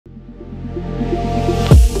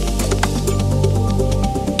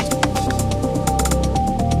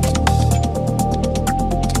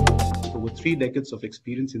3 decades of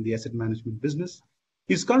experience in the asset management business.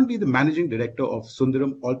 He is currently the managing director of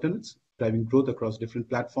Sundaram Alternates, driving growth across different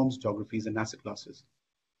platforms, geographies, and asset classes.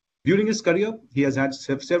 During his career, he has had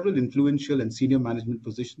several influential and senior management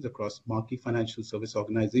positions across marquee financial service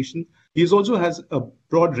organizations. He also has a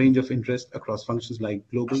broad range of interests across functions like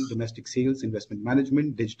global, domestic sales, investment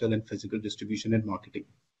management, digital and physical distribution and marketing.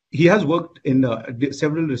 He has worked in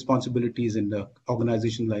several responsibilities in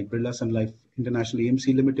organizations like Birla Sun Life International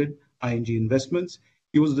AMC Limited, ING Investments.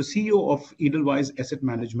 He was the CEO of Edelweiss Asset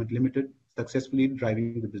Management Limited, successfully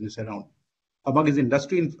driving the business around. Among his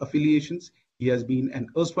industry affiliations, he has been an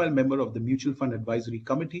erstwhile member of the Mutual Fund Advisory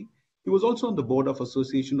Committee. He was also on the board of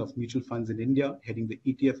Association of Mutual Funds in India, heading the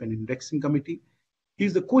ETF and Indexing Committee. He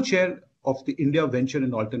is the co-chair of the India Venture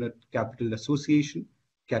and Alternate Capital Association,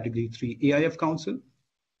 Category 3 AIF Council.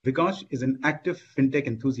 Vikaas is an active fintech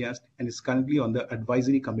enthusiast and is currently on the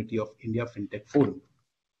advisory committee of India Fintech Forum.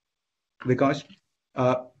 Vikaas,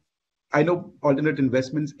 I know alternate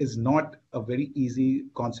investments is not a very easy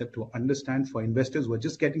concept to understand for investors who are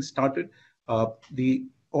just getting started. The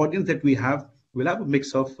audience that we have will have a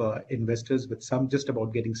mix of investors with some just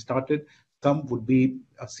about getting started. Some would be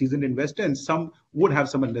a seasoned investor and some would have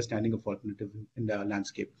some understanding of alternative in the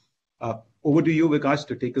landscape. Over to you, Vikaas,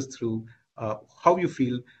 to take us through how you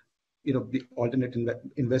feel the alternate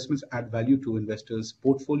investments add value to investors'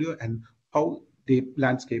 portfolio and how the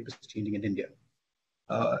landscape is changing in India.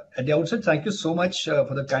 At the outset, thank you so much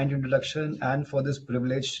for the kind introduction and for this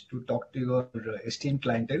privilege to talk to your esteemed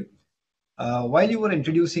clientele. While you were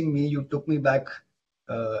introducing me, you took me back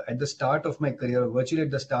at the start of my career, virtually at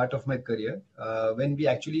the start of my career, when we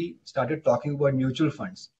actually started talking about mutual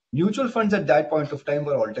funds. Mutual funds at that point of time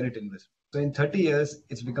were alternate investments. So in 30 years,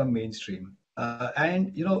 it's become mainstream.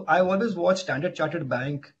 And I've always watched Standard Chartered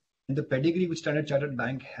Bank and the pedigree which Standard Chartered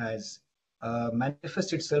Bank has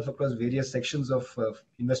manifest itself across various sections of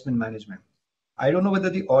investment management. I don't know whether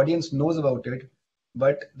the audience knows about it,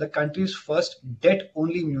 but the country's first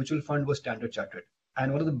debt-only mutual fund was Standard Chartered.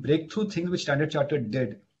 And one of the breakthrough things which Standard Chartered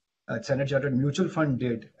did, Standard Chartered Mutual Fund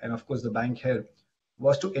did, and of course the bank here,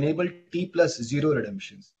 was to enable T+0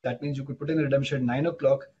 redemptions. That means you could put in a redemption at 9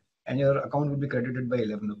 o'clock and your account would be credited by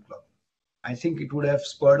 11 o'clock. I think it would have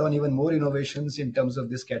spurred on even more innovations in terms of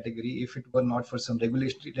this category if it were not for some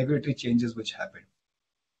regulatory changes which happened.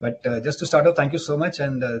 But just to start off, thank you so much,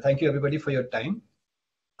 and thank you everybody for your time.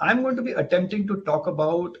 I'm going to be attempting to talk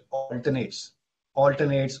about alternatives.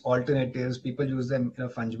 People use them in a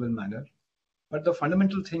fungible manner. But the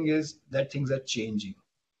fundamental thing is that things are changing.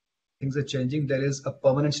 There is a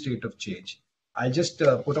permanent state of change. I'll just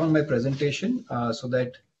put on my presentation so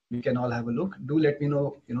that we can all have a look. Do let me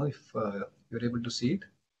know, if you're able to see it.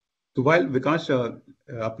 So while Vikaas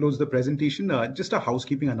uploads the presentation, just a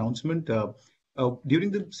housekeeping announcement.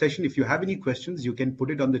 During the session, if you have any questions, you can put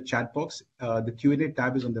it on the chat box. The Q&A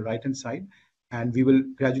tab is on the right-hand side, and we will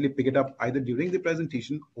gradually pick it up either during the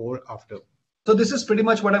presentation or after. So this is pretty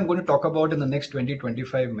much what I'm going to talk about in the next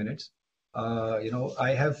 20-25 minutes.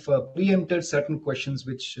 I have preempted certain questions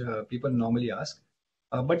which people normally ask.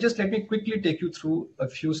 But just let me quickly take you through a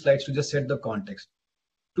few slides to just set the context.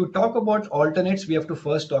 To talk about alternates, we have to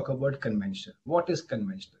first talk about conventional. What is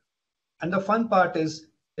conventional? And the fun part is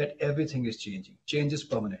that everything is changing. Change is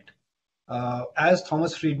permanent. As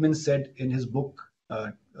Thomas Friedman said in his book,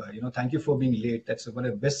 Thank You for Being Late, that's one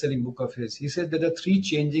of the best-selling book of his. He said there are three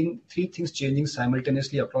things changing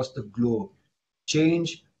simultaneously across the globe: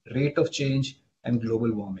 change, rate of change, and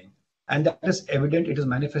global warming. And that is evident. It is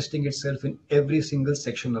manifesting itself in every single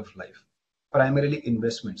section of life, primarily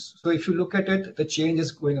investments. So if you look at it, the change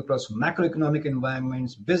is going across macroeconomic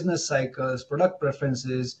environments, business cycles, product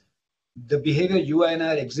preferences, the behavior you and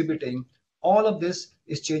I are exhibiting. All of this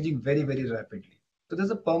is changing very, very rapidly. So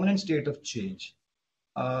there's a permanent state of change.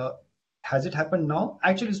 Has it happened now?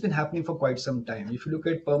 Actually, it's been happening for quite some time. If you look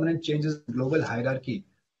at permanent changes in global hierarchy,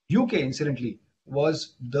 UK, incidentally,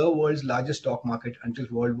 was the world's largest stock market until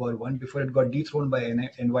World War I, before it got dethroned by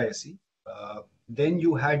NYSE. Then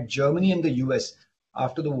you had Germany and the US.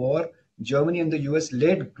 After the war, Germany and the US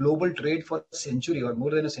led global trade for a century or more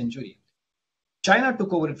than a century. China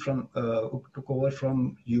took over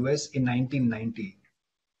from US in 1990.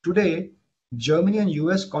 Today, Germany and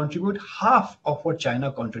US contribute half of what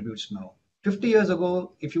China contributes now. 50 years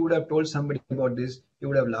ago, if you would have told somebody about this, he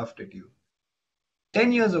would have laughed at you.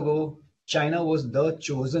 10 years ago, China was the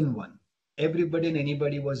chosen one. Everybody and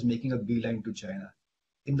anybody was making a beeline to China.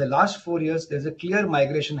 In the last 4 years, there's a clear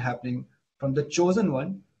migration happening from the chosen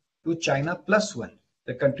one to China plus one.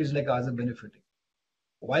 The countries like ours are benefiting.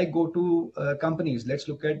 Why go to companies? Let's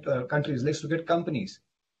look at countries. Let's look at companies.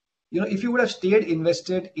 If you would have stayed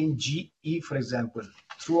invested in GE, for example,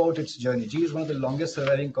 throughout its journey, GE is one of the longest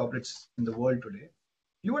surviving corporates in the world today,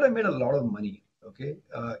 you would have made a lot of money. Okay,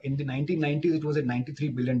 in the 1990s, it was at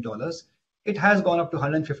 $93 billion. It has gone up to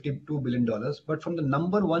 $152 billion, but from the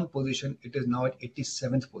number one position, it is now at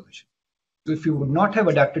 87th position. So if you would not have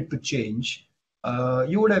adapted to change,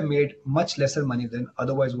 you would have made much lesser money than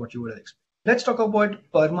otherwise what you would have expected. Let's talk about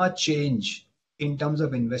perma change in terms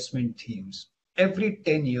of investment themes. Every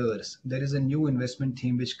 10 years, there is a new investment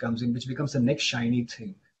theme which comes in, which becomes the next shiny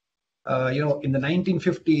thing. In the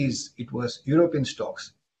 1950s, it was European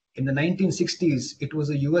stocks. In the 1960s, it was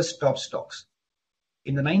the US top stocks.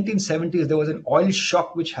 In the 1970s, there was an oil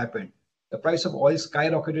shock which happened. The price of oil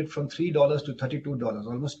skyrocketed from $3 to $32,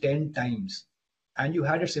 almost 10 times. And you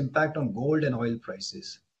had its impact on gold and oil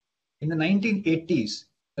prices. In the 1980s,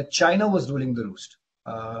 China was ruling the roost.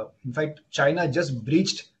 In fact, China just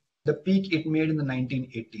breached the peak it made in the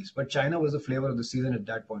 1980s. But China was the flavor of the season at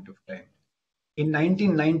that point of time. In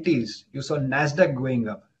 1990s, you saw NASDAQ going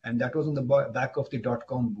up, and that was on the back of the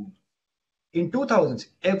dot-com boom. In 2000s,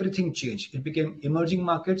 everything changed. It became emerging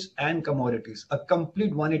markets and commodities, a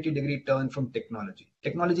complete 180-degree turn from technology.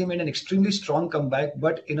 Technology made an extremely strong comeback,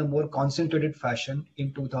 but in a more concentrated fashion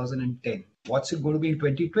in 2010. What's it going to be in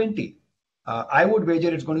 2020? I would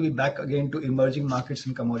wager it's going to be back again to emerging markets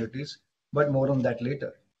and commodities, but more on that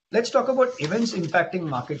later. Let's talk about events impacting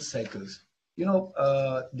market cycles.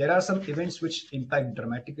 There are some events which impact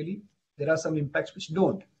dramatically. There are some impacts which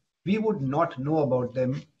don't. We would not know about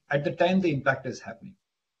them at the time the impact is happening.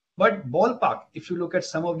 But ballpark, if you look at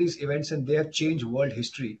some of these events and they have changed world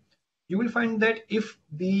history, you will find that if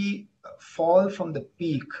the fall from the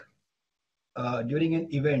peak during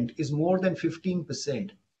an event is more than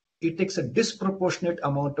 15%, it takes a disproportionate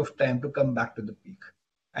amount of time to come back to the peak.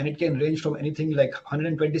 And it can range from anything like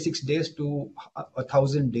 126 days to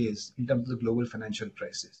 1,000 days in terms of the global financial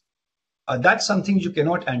crisis. That's something you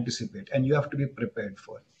cannot anticipate and you have to be prepared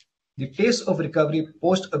for. The pace of recovery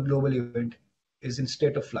post a global event is in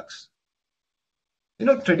state of flux.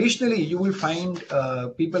 Traditionally, you will find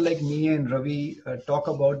people like me and Ravi talk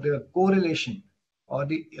about the correlation or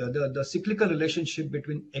the cyclical relationship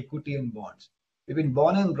between equity and bonds. We've been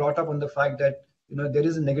born and brought up on the fact that there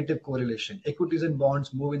is a negative correlation. Equities and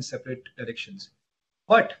bonds move in separate directions.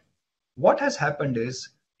 But what has happened is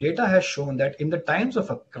data has shown that in the times of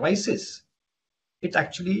a crisis, it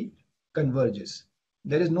actually converges.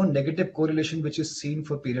 There is no negative correlation which is seen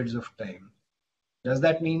for periods of time. Does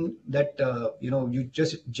that mean that you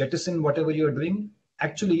just jettison whatever you're doing?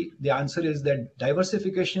 Actually, the answer is that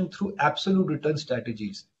diversification through absolute return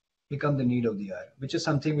strategies become the need of the hour, which is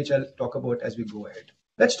something which I'll talk about as we go ahead.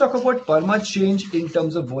 Let's talk about perma change in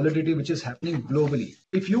terms of volatility, which is happening globally.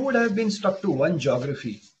 If you would have been stuck to one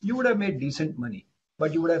geography, you would have made decent money,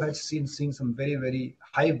 but you would have seen some very, very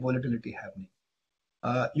high volatility happening.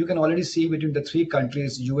 You can already see between the three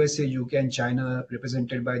countries, USA, UK, and China,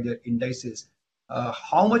 represented by their indices,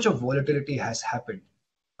 how much of volatility has happened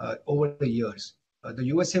over the years. The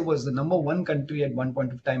USA was the number one country at one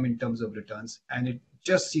point of time in terms of returns, and it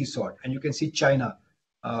just seesawed. And you can see China,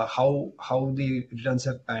 how the returns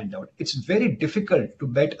have panned out. It's very difficult to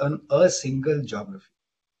bet on a single geography.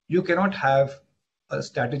 You cannot have a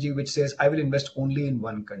strategy which says, I will invest only in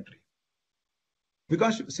one country.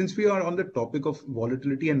 Vikaas, since we are on the topic of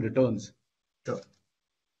volatility and returns. Sure.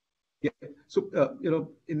 Yeah. So,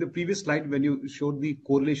 in the previous slide, when you showed the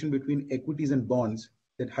correlation between equities and bonds,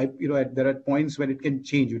 that there are points when it can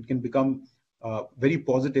change. It can become very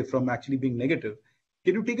positive from actually being negative.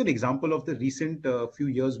 Can you take an example of the recent few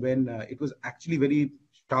years when it was actually very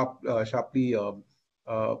sharply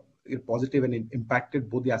positive and it impacted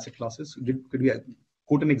both the asset classes? Could we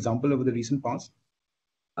quote an example over the recent past?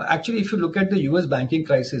 Actually, if you look at the US banking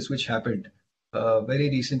crisis, which happened very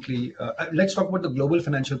recently, let's talk about the global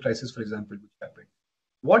financial crisis, for example, which happened.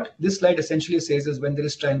 What this slide essentially says is when there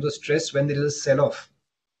is times of stress, when there is a sell-off,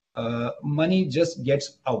 money just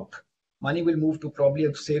gets out. Money will move to probably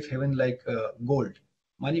a safe haven like gold.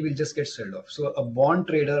 Money will just get sold off. So a bond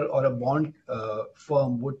trader or a bond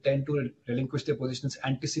firm would tend to relinquish their positions,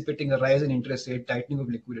 anticipating a rise in interest rate, tightening of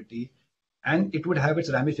liquidity, and it would have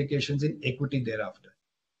its ramifications in equity thereafter.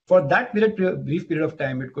 For that brief period of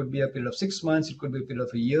time, it could be a period of 6 months, it could be a period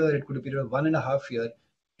of a year, it could be a period of 1.5 years.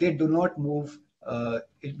 They do not move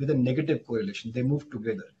with a negative correlation. They move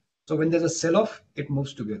together. So when there's a sell-off, it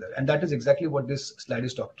moves together. And that is exactly what this slide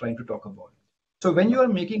is trying to talk about. So when you are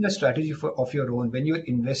making a strategy of your own, when you're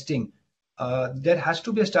investing, there has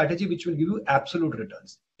to be a strategy which will give you absolute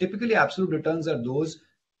returns. Typically, absolute returns are those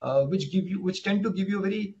which tend to give you a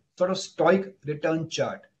very sort of stoic return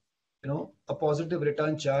chart. A positive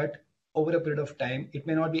return chart over a period of time. It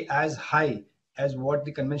may not be as high as what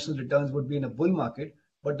the conventional returns would be in a bull market,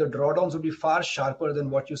 but the drawdowns would be far sharper than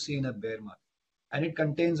what you see in a bear market. And it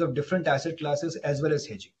contains of different asset classes as well as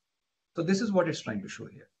hedging. So this is what it's trying to show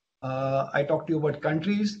here. I talked to you about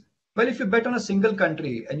countries. Well, if you bet on a single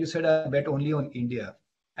country and you said I bet only on India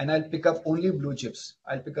and I'll pick up only blue chips,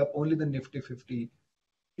 I'll pick up only the Nifty 50,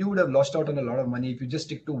 you would have lost out on a lot of money if you just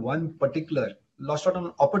stick to one particular, lost out on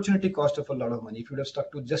an opportunity cost of a lot of money if you would have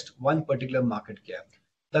stuck to just one particular market cap.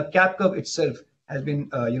 The cap curve itself has been,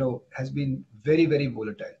 has been very, very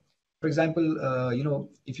volatile. For example,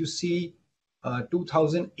 if you see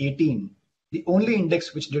 2018, the only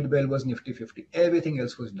index which did well was Nifty 50. Everything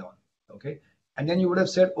else was down. Okay. And then you would have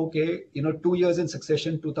said, okay, 2 years in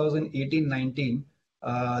succession, 2018-19,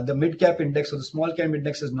 the mid cap index or the small cap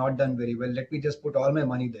index has not done very well. Let me just put all my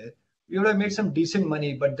money there. You would have made some decent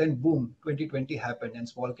money, but then boom, 2020 happened and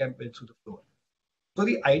small cap went through the floor. So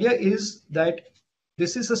the idea is that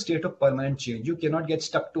this is a state of permanent change. You cannot get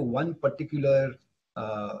stuck to one particular,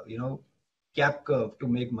 cap curve to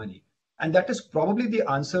make money. And that is probably the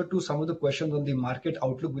answer to some of the questions on the market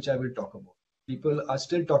outlook, which I will talk about. People are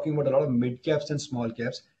still talking about a lot of mid caps and small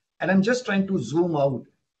caps. And I'm just trying to zoom out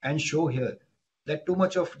and show here that too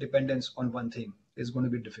much of dependence on one thing is going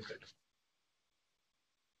to be difficult.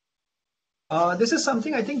 This is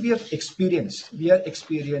something I think we have experienced. We are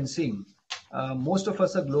experiencing. Most of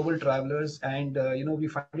us are global travelers, and we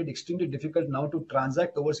find it extremely difficult now to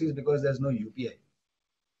transact overseas because there's no UPI.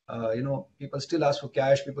 People still ask for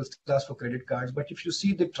cash, people still ask for credit cards. But if you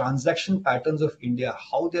see the transaction patterns of India,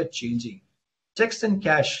 how they're changing, checks and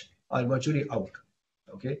cash are virtually out.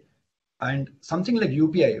 Okay. And something like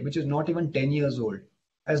UPI, which is not even 10 years old,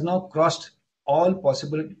 has now crossed all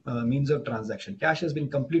possible means of transaction. Cash has been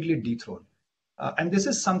completely dethroned. And this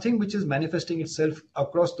is something which is manifesting itself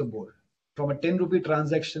across the board. From a 10 rupee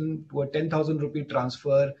transaction to a 10,000 rupee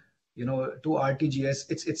transfer, to RTGS,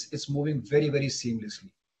 it's moving very, very seamlessly.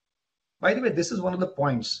 By the way, this is one of the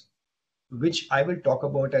points which I will talk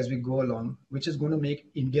about as we go along, which is going to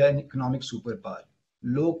make India an economic superpower.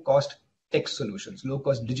 Low-cost tech solutions,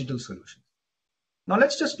 low-cost digital solutions. Now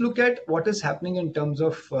let's just look at what is happening in terms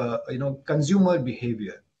of consumer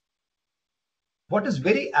behavior. What is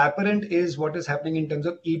very apparent is what is happening in terms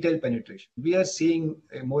of e-tail penetration. We are seeing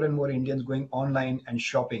more and more Indians going online and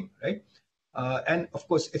shopping, right? And of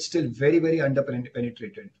course, it's still very, very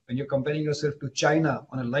underpenetrated. When you're comparing yourself to China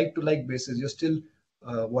on a like-to-like basis, you're still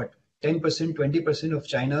 10%, 20% of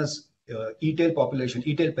China's e-tail population,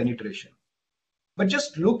 e-tail penetration. But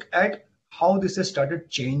just look at how this has started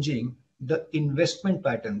changing the investment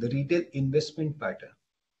pattern, the retail investment pattern.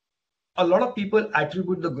 A lot of people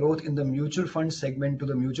attribute the growth in the mutual fund segment to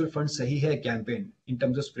the mutual fund Sahi Hai campaign in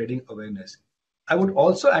terms of spreading awareness. I would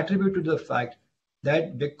also attribute to the fact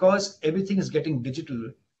that because everything is getting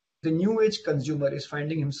digital, the new age consumer is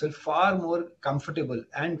finding himself far more comfortable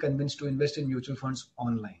and convinced to invest in mutual funds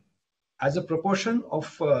online. As a proportion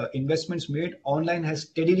of investments made, online has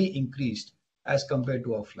steadily increased as compared to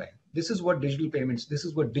offline. This is what digital payments, this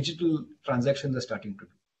is what digital transactions are starting to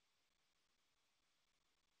do.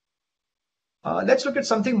 Let's look at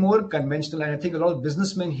something more conventional, and I think a lot of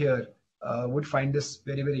businessmen here would find this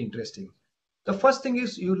very, very interesting. The first thing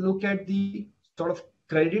is you look at the sort of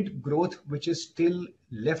credit growth which is still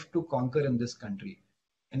left to conquer in this country.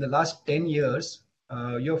 In the last 10 years,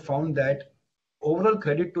 you have found that overall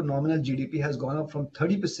credit to nominal GDP has gone up from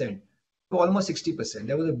 30% to almost 60%.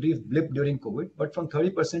 There was a brief blip during COVID, but from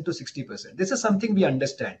 30% to 60%. This is something we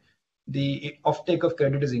understand. The offtake of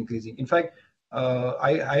credit is increasing. In fact,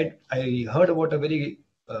 I heard about a very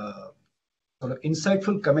sort of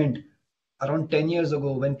insightful comment around 10 years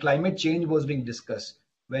ago when climate change was being discussed.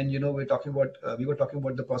 When we were talking about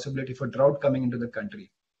the possibility for drought coming into the country,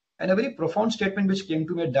 and a very profound statement which came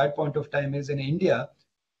to me at that point of time is, in India,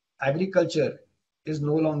 agriculture is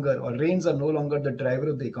no longer, or rains are no longer the driver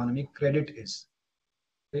of the economy. Credit is,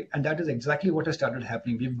 okay? And that is exactly what has started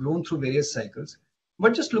happening. We've grown through various cycles.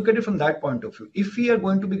 But just look at it from that point of view. If we are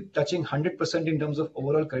going to be touching 100% in terms of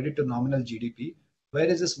overall credit to nominal GDP, where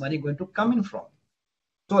is this money going to come in from?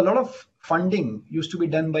 So a lot of funding used to be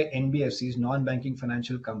done by NBFCs, non-banking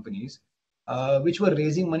financial companies, which were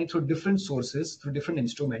raising money through different sources, through different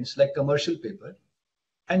instruments like commercial paper.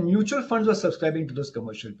 And mutual funds were subscribing to those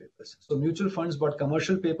commercial papers. So mutual funds bought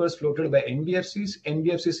commercial papers floated by NBFCs.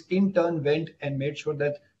 NBFCs in turn went and made sure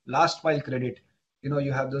that last mile credit,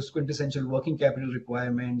 you have those quintessential working capital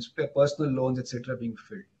requirements, personal loans, etc. being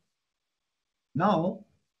filled. Now,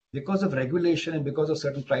 because of regulation and because of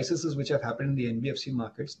certain crises which have happened in the NBFC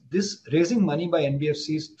markets, this raising money by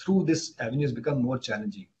NBFCs through this avenue has become more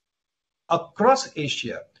challenging. Across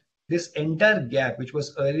Asia, this entire gap, which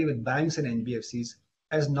was early with banks and NBFCs,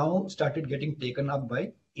 has now started getting taken up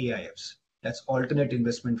by AIFs. That's alternate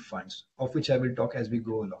investment funds, of which I will talk as we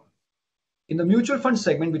go along. In the mutual fund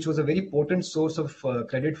segment, which was a very potent source of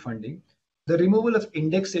credit funding, the removal of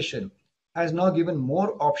indexation has now given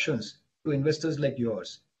more options to investors like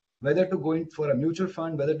yours, whether to go in for a mutual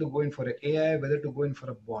fund, whether to go in for an AI, whether to go in for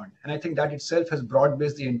a bond. And I think that itself has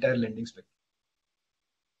broad-based the entire lending spectrum.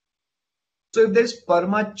 So if there's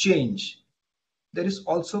perma change, there is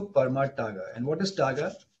also perma taga. And what is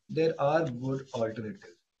taga? There are good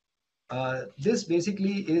alternatives. This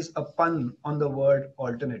basically is a pun on the word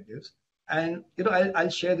alternatives. And I'll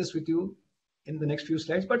share this with you in the next few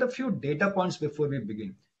slides, but a few data points before we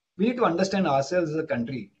begin. We need to understand ourselves as a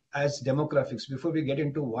country, as demographics, before we get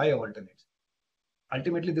into why alternates.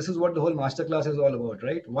 Ultimately, this is what the whole masterclass is all about,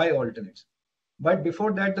 right? Why alternates? But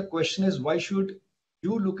before that, the question is, why should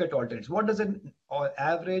you look at alternates? What does an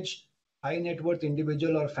average high net worth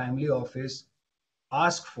individual or family office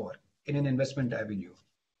ask for in an investment avenue?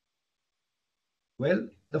 Well,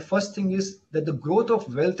 the first thing is that the growth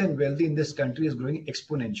of wealth and wealthy in this country is growing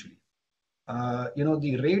exponentially.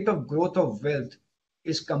 The rate of growth of wealth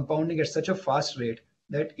is compounding at such a fast rate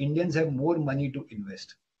that Indians have more money to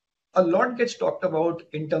invest. A lot gets talked about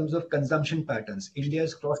in terms of consumption patterns. India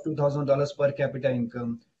has crossed $2,000 per capita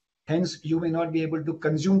income. Hence, you may not be able to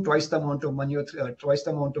consume twice the amount of money or twice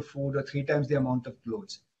the amount of food or 3 times the amount of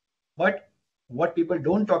clothes. But what people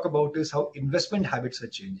don't talk about is how investment habits are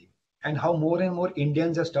changing and how more and more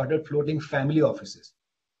Indians have started floating family offices,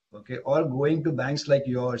 okay, or going to banks like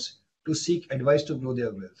yours to seek advice to grow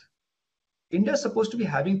their wealth. India is supposed to be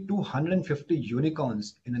having 250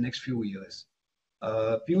 unicorns in the next few years.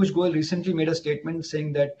 Piyush Goyal recently made a statement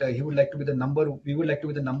saying that we would like to be the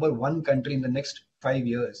number one country in the next 5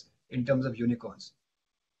 years in terms of unicorns.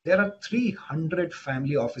 There are 300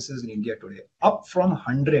 family offices in India today, up from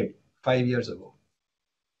 100 5 years ago.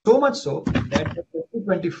 So much so that by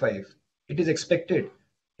 2025, it is expected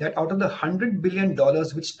that out of the $100 billion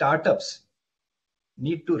which startups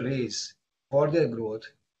need to raise for their growth,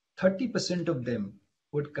 30% of them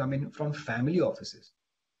would come in from family offices.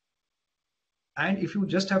 And if you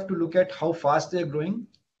just have to look at how fast they're growing,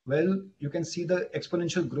 well, you can see the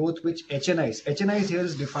exponential growth which HNIs here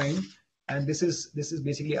is defined, and this is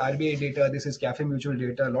basically RBI data, this is Cafe Mutual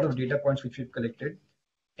data, a lot of data points which we've collected.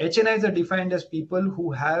 HNIs are defined as people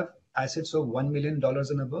who have assets of $1 million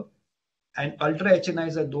and above, and ultra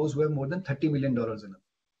HNIs are those who have more than $30 million and above.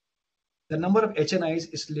 The number of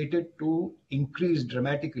HNIs is slated to increase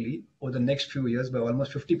dramatically over the next few years by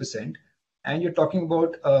almost 50%. And you're talking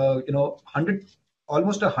about,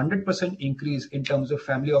 almost 100% increase in terms of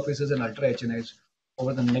family offices and ultra HNIs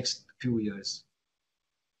over the next few years.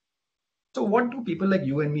 So what do people like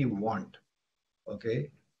you and me want?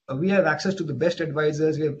 Okay. We have access to the best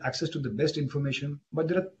advisors, we have access to the best information, but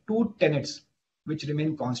there are two tenets which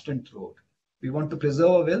remain constant throughout. We want to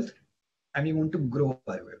preserve our wealth and we want to grow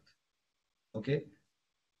our wealth. Okay.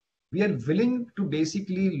 We are willing to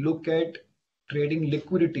basically look at trading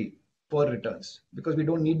liquidity for returns because we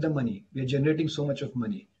don't need the money. We are generating so much of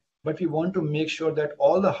money, but we want to make sure that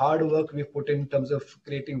all the hard work we've put in terms of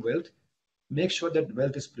creating wealth, make sure that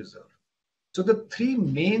wealth is preserved. So the three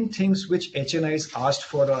main things which HNIs asked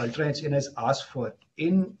for or ultra HNIs asked for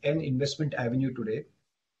in an investment avenue today,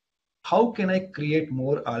 how can I create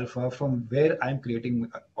more alpha from where I'm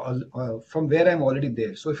creating, from where I'm already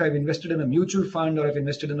there? So if I've invested in a mutual fund or I've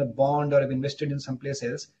invested in a bond or I've invested in someplace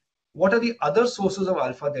else, what are the other sources of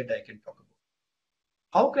alpha that I can talk about?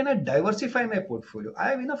 How can I diversify my portfolio? I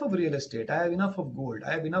have enough of real estate. I have enough of gold.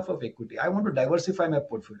 I have enough of equity. I want to diversify my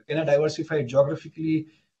portfolio. Can I diversify geographically?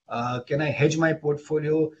 Can I hedge my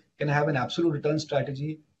portfolio? Can I have an absolute return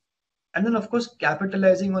strategy? And then, of course,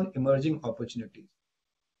 capitalizing on emerging opportunities.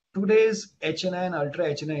 Today's HNI and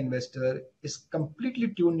ultra HNI investor is completely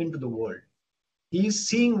tuned into the world. He's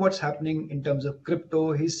seeing what's happening in terms of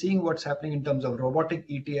crypto. He's seeing what's happening in terms of robotic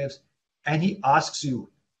ETFs. And he asks you,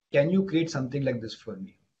 can you create something like this for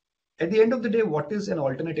me? At the end of the day, what is an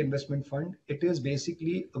alternate investment fund? It is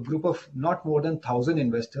basically a group of not more than 1,000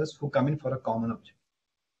 investors who come in for a common objective.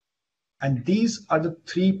 And these are the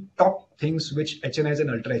three top things which HNIs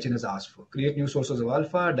and ultra HNIs ask for. Create new sources of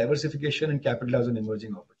alpha, diversification, and capitalize on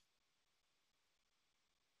emerging opportunities.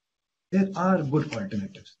 There are good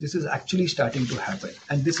alternatives. This is actually starting to happen.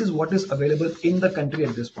 And this is what is available in the country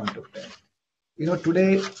at this point of time.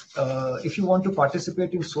 Today, if you want to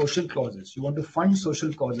participate in social causes, you want to fund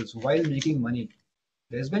social causes while making money,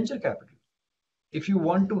 there's venture capital. If you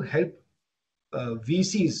want to help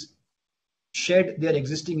VCs shed their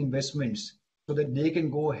existing investments so that they can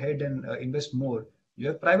go ahead and invest more, You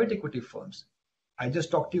have private equity firms. I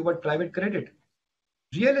just talked to you about private credit.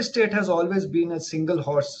 Real estate has always been a single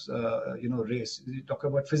horse, race. You talk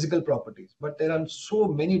about physical properties, but there are so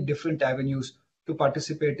many different avenues to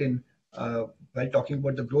participate in while talking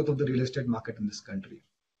about the growth of the real estate market in this country.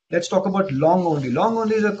 Let's talk about long only. Long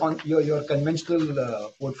only is your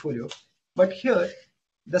conventional portfolio, but here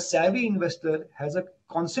the savvy investor has a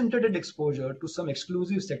concentrated exposure to some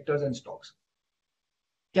exclusive sectors and stocks.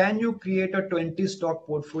 Can you create a 20 stock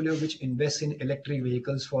portfolio which invests in electric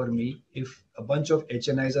vehicles for me? If a bunch of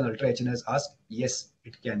HNIs and ultra HNIs ask, yes,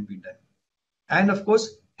 it can be done. And of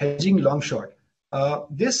course, hedging long short.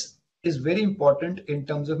 This is very important in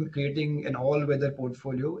terms of creating an all-weather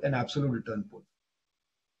portfolio, an absolute return portfolio.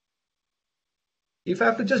 If I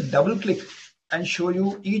have to just double click and show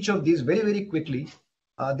you each of these very, very quickly,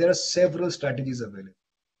 there are several strategies available.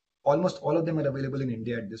 Almost all of them are available in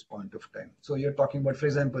India at this point of time. So you're talking about, for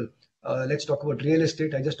example, let's talk about real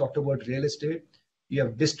estate. I just talked about real estate. You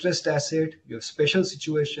have distressed asset, you have special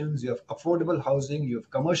situations, you have affordable housing, you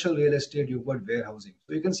have commercial real estate, you've got warehousing.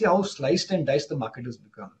 So you can see how sliced and diced the market has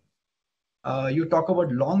become. You talk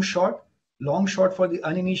about long short for the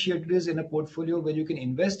uninitiated is in a portfolio where you can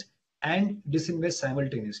invest and disinvest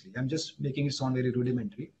simultaneously. I'm just making it sound very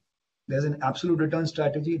rudimentary. There's an absolute return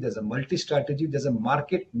strategy, there's a multi-strategy, there's a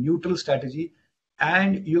market neutral strategy,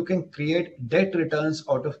 and you can create debt returns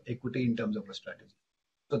out of equity in terms of a strategy.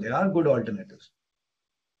 So there are good alternatives.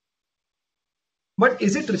 But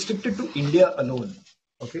is it restricted to India alone?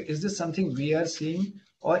 Okay, is this something we are seeing,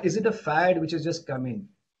 or is it a fad which has just come in?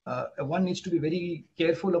 One needs to be very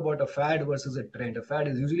careful about a fad versus a trend. A fad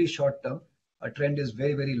is usually short term, a trend is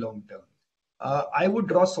very, very long term. I would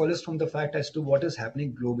draw solace from the fact as to what is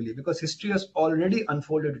happening globally, because history has already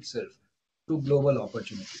unfolded itself to global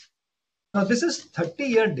opportunity. Now, this is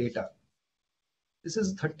 30-year data. This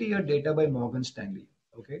is 30-year data by Morgan Stanley.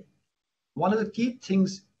 Okay. One of the key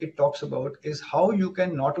things it talks about is how you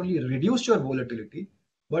can not only reduce your volatility,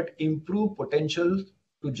 but improve potential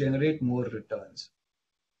to generate more returns.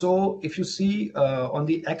 So if you see on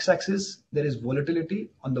the x-axis, there is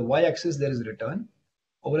volatility. On the y-axis, there is return.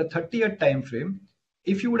 Over a 30-year time frame,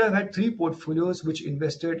 if you would have had three portfolios which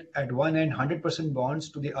invested at one end 100%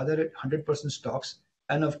 bonds, to the other 100% stocks,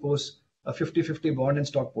 and of course a 50-50 bond and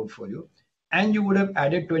stock portfolio, and you would have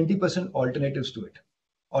added 20% alternatives to it,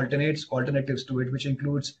 which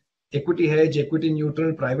includes equity hedge, equity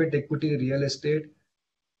neutral, private equity, real estate,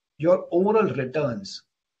 your overall returns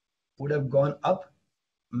would have gone up,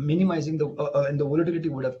 minimizing and the volatility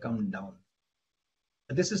would have come down.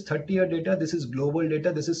 This is 30-year data. This is global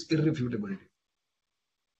data. This is irrefutable data.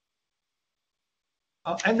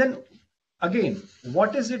 And then again,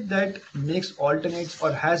 what is it that makes alternates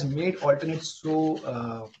or has made alternates so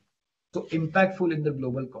impactful in the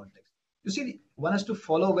global context? You see, one has to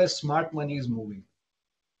follow where smart money is moving.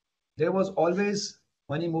 There was always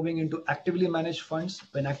money moving into actively managed funds.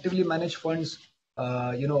 When actively managed funds,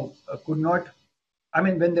 could not,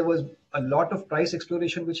 when there was a lot of price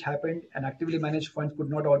exploration which happened and actively managed funds could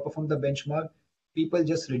not outperform the benchmark, people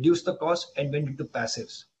just reduced the cost and went into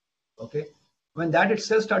passives. Okay. When that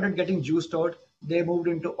itself started getting juiced out, they moved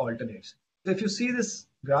into alternates. So if you see this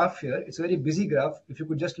graph here, it's a very busy graph. If you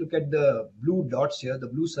could just look at the blue dots here, the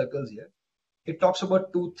blue circles here, it talks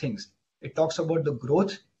about two things. It talks about the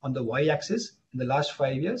growth on the y-axis in the last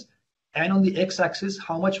 5 years, and on the x-axis,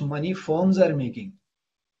 how much money firms are making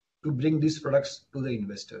to bring these products to the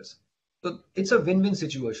investors. So it's a win-win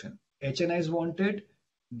situation. HNIs want it,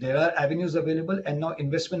 there are avenues available, and now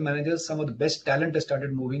investment managers, some of the best talent has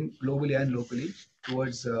started moving globally and locally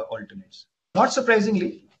towards alternates. Not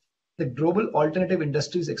surprisingly, the global alternative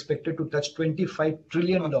industry is expected to touch $25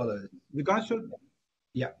 trillion. Vikaas, sir.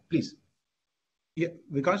 Yeah, please. Yeah,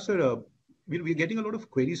 Vikaas, sir, we're getting a lot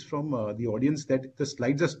of queries from the audience that the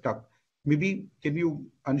slides are stuck. Maybe can you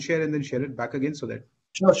unshare and then share it back again so that...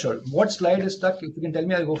 Sure. What slide is stuck? If you can tell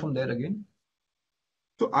me, I'll go from there again.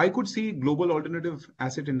 So I could see global alternative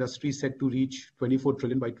asset industry set to reach 24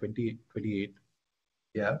 trillion by 2028.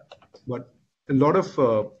 Yeah. But a lot of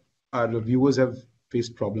our viewers have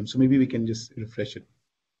faced problems. So maybe we can just refresh it.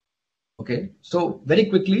 Okay. So very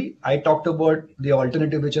quickly, I talked about the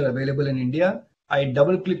alternative which are available in India. I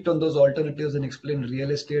double clicked on those alternatives and explained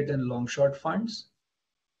real estate and long short funds.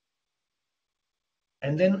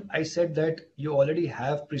 And then I said that you already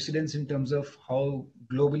have precedence in terms of how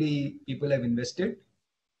globally people have invested.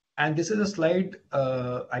 And this is a slide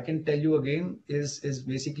I can tell you again is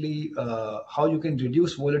basically how you can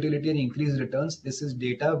reduce volatility and increase returns. This is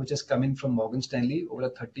data which is coming from Morgan Stanley over a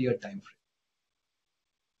 30-year time frame.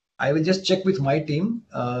 I will just check with my team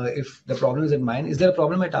if the problem is at mine. Is there a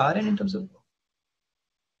problem at our end in terms of?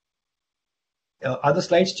 Are the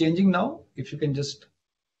slides changing now? If you can just,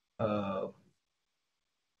 yeah.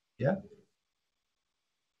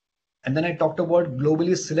 And then I talked about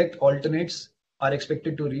globally select alternates are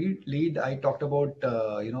expected to lead. I talked about,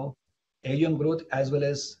 AUM growth as well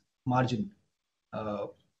as margin.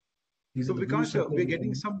 These are So the blue Vikash, we're circles.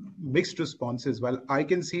 getting some mixed responses. Well, I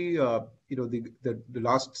can see, the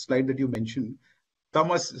last slide that you mentioned.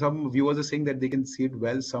 Some viewers are saying that they can see it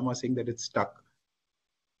well. Some are saying that it's stuck.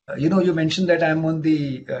 You mentioned that I'm on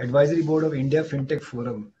the advisory board of India FinTech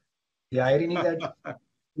Forum. The irony that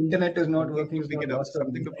internet is not Something working to is pick not it up. lost on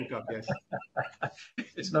Something me. to pick up. Yes.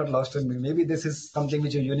 It's not lost on me. Maybe this is something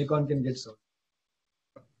which a unicorn can get solved.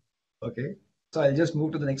 Okay. So I'll just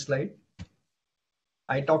move to the next slide.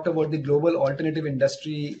 I talked about the global alternative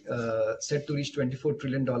industry set to reach $24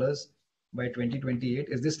 trillion by 2028.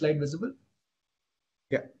 Is this slide visible?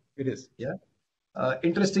 Yeah, it is. Yeah.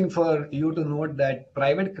 Interesting for you to note that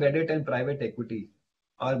private credit and private equity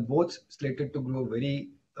are both slated to grow very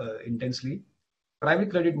intensely.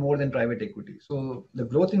 Private credit more than private equity. So the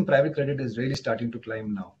growth in private credit is really starting to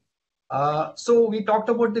climb now. So we talked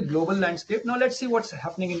about the global landscape. Now let's see what's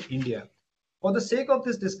happening in India. For the sake of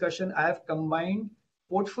this discussion, I have combined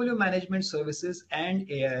portfolio management services and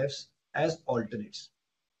AIFs as alternates.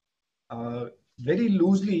 Very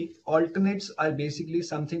loosely, alternates are basically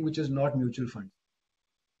something which is not mutual funds.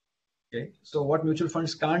 Okay, so what mutual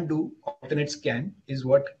funds can't do, alternates can, is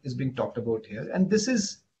what is being talked about here. And this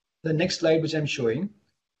is the next slide which I'm showing.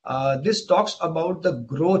 This talks about the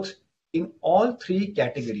growth in all three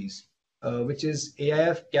categories, which is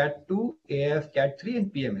AIF Cat 2, AIF Cat 3,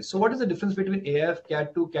 and PMS. So what is the difference between AIF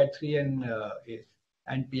Cat 2, Cat 3,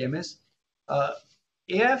 and PMS?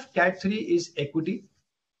 AIF Cat 3 is equity.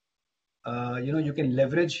 You can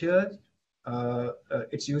leverage here.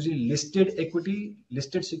 It's usually listed equity,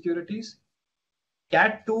 listed securities.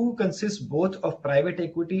 Cat 2 consists both of private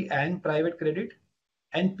equity and private credit,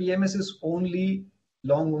 and PMS is only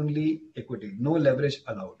long only equity, no leverage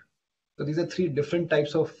allowed. So these are three different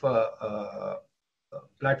types of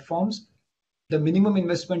platforms. The minimum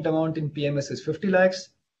investment amount in PMS is 50 lakhs,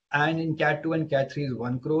 and in Cat 2 and Cat 3 is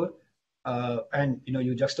 1 crore. And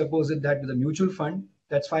you juxtapose that with a mutual fund,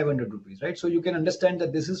 that's 500 rupees, right? So you can understand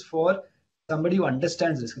that this is for somebody who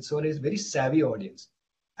understands risk. It's for a very savvy audience.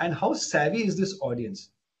 And how savvy is this audience?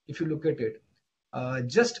 If you look at it,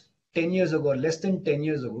 just 10 years ago, less than 10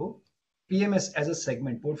 years ago, PMS as a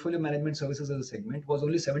segment, portfolio management services as a segment, was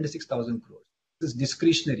only 76,000 crores. This is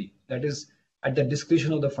discretionary, that is at the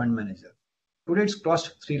discretion of the fund manager. Today it's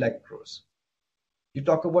crossed 3 lakh crores. You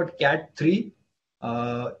talk about Cat 3,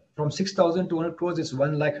 from 6,200 crores, it's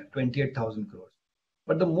 1,28,000 crores.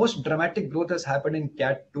 But the most dramatic growth has happened in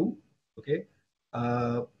Cat 2, okay,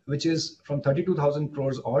 which is from 32,000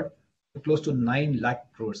 crores odd to close to 9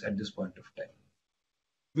 lakh crores at this point of time.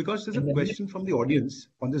 Because there's a question from the audience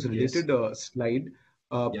on this related slide.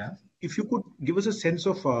 Yeah. If you could give us a sense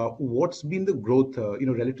of what's been the growth,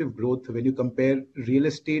 relative growth when you compare real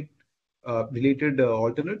estate related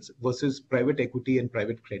alternates versus private equity and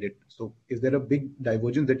private credit. So is there a big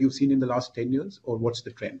divergence that you've seen in the last 10 years, or what's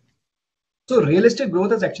the trend? So real estate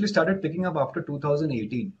growth has actually started picking up after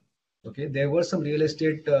 2018. Okay, there were some real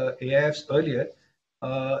estate AIFs earlier,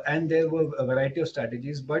 and there were a variety of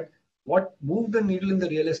strategies, but what moved the needle in the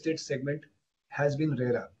real estate segment has been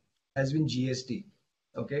RERA, has been GST,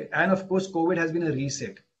 okay, and of course COVID has been a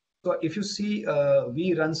reset. So if you see,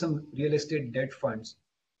 we run some real estate debt funds.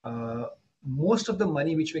 Most of the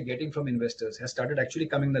money which we're getting from investors has started actually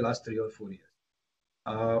coming in the last 3 or 4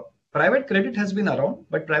 years. Private credit has been around,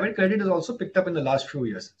 but private credit has also picked up in the last few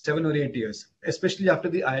years, 7 or 8 years, especially after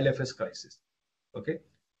the ILFS crisis. Okay,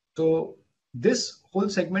 so this whole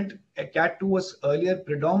segment, Cat 2, was earlier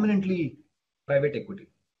predominantly private equity.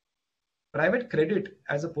 Private credit,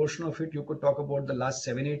 as a portion of it, you could talk about the last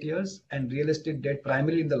 7, 8 years, and real estate debt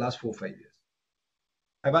primarily in the last 4, 5 years.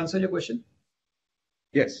 Have I answered your question?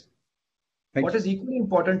 Yes. What is equally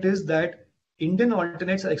important is that Indian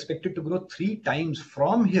alternates are expected to grow 3 times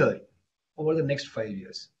from here over the next 5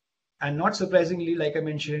 years. And not surprisingly, like I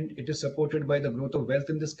mentioned, it is supported by the growth of wealth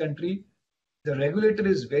in this country. The regulator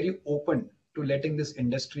is very open to letting this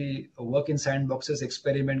industry work in sandboxes,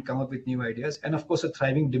 experiment, come up with new ideas, and of course, a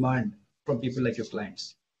thriving demand from people like your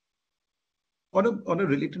clients. On a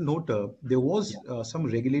related note, there was some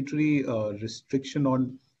regulatory restriction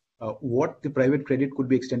on what the private credit could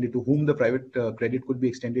be extended to, whom the private credit could be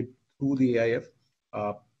extended through the AIF,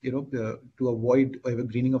 to avoid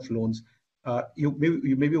greening of loans.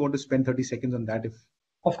 You maybe want to spend 30 seconds on that, if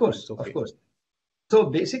of course, okay. Of course. So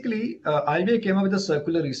basically, RBI came up with a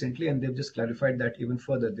circular recently, and they've just clarified that even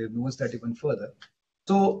further. They've nuanced that even further.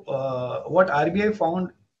 So what RBI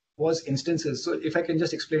found was instances. So if I can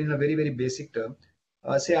just explain in a very, very basic term,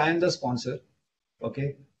 say I am the sponsor.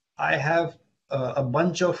 Okay, I have a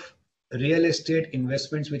bunch of real estate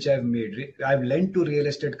investments which I've made. I've lent to real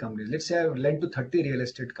estate companies. Let's say I've lent to 30 real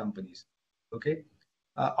estate companies. Okay,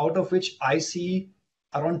 out of which I see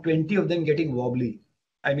around 20 of them getting wobbly.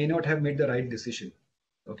 I may not have made the right decision.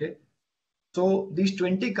 Okay, so these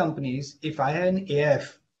 20 companies, if I have an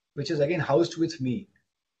AIF, which is again housed with me,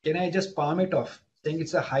 can I just palm it off, saying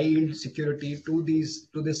it's a high yield security to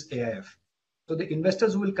this AIF? So the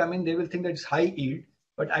investors who will come in, they will think that it's high yield,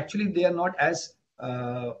 but actually they are not as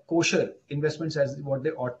kosher investments as what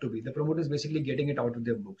they ought to be. The promoter is basically getting it out of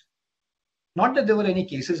their books. Not that there were any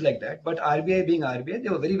cases like that, but RBI being RBI, they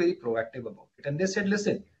were very, very proactive about it. And they said,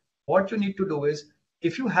 listen, what you need to do is,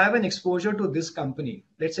 if you have an exposure to this company,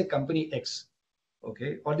 let's say company X,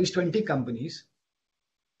 okay, or these 20 companies,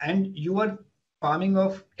 and you are farming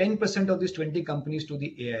off 10% of these 20 companies to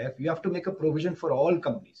the AIF, you have to make a provision for all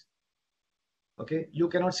companies. Okay, you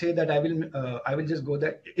cannot say that I will just go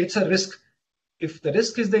there. It's a risk. If the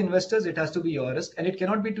risk is the investors, it has to be your risk, and it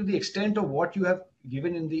cannot be to the extent of what you have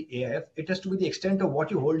given in the AIF. It has to be the extent of what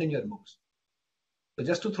you hold in your books. So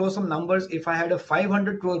just to throw some numbers, if I had a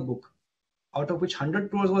 500 crore book, out of which 100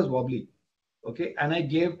 crores was wobbly, okay, and I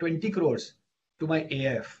gave 20 crores to my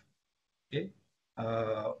AIF, okay.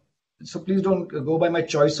 So please don't go by my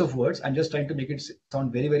choice of words. I'm just trying to make it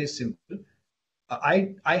sound very, very simple.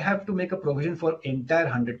 I have to make a provision for entire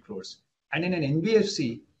 100 crores. And in an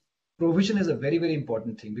NBFC, provision is a very, very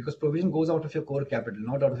important thing, because provision goes out of your core capital,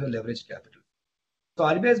 not out of your leveraged capital. So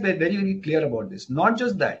RBI is very, very clear about this. Not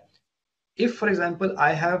just that. If, for example,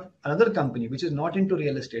 I have another company which is not into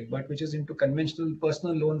real estate, but which is into conventional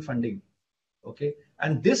personal loan funding, okay,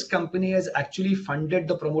 and this company has actually funded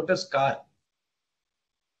the promoter's car,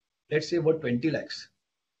 let's say about 20 lakhs,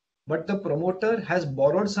 but the promoter has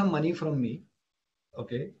borrowed some money from me,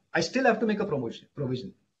 okay, I still have to make a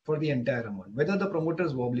provision for the entire amount, whether the promoter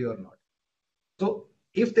is wobbly or not. So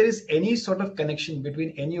if there is any sort of connection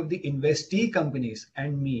between any of the investee companies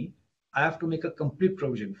and me, I have to make a complete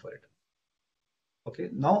provision for it. Okay,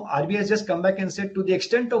 now RBI has just come back and said, to the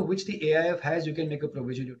extent of which the AIF has, you can make a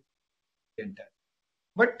provision.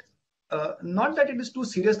 But not that it is too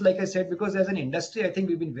serious, like I said, because as an industry, I think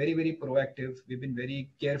we've been very, very proactive. We've been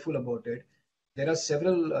very careful about it. There are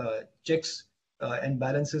several checks and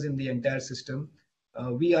balances in the entire system.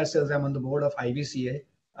 We ourselves, I'm on the board of IBCA.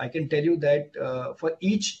 I can tell you that for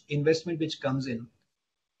each investment which comes in,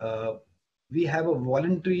 we have a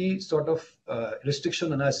voluntary sort of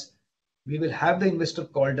restriction on us. We will have the investor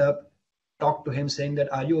called up, talk to him saying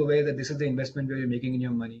that, are you aware that this is the investment where you're making in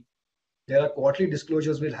your money? There are quarterly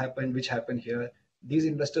disclosures which happen here. These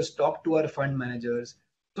investors talk to our fund managers.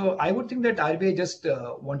 So I would think that RBI just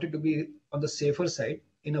wanted to be on the safer side.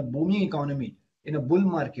 In a booming economy, in a bull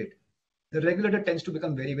market, the regulator tends to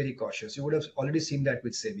become very, very cautious. You would have already seen that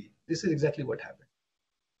with SEBI. This is exactly what happened.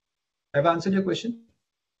 Have I answered your question?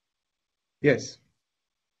 Yes.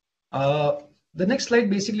 The next slide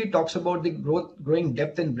basically talks about the growing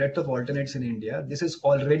depth and breadth of alternates in India. This is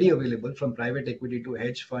already available, from private equity to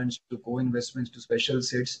hedge funds to co-investments to special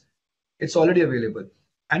sits. It's already available.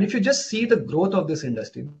 And if you just see the growth of this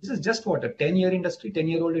industry, this is just what, a 10-year industry,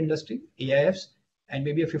 10-year-old industry, AIFs, and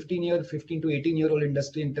maybe a 15 to 18-year-old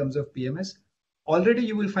industry in terms of PMS. Already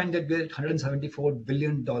you will find that we're at $174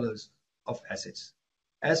 billion of assets,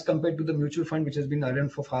 as compared to the mutual fund, which has been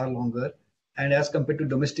around for far longer, and as compared to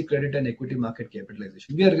domestic credit and equity market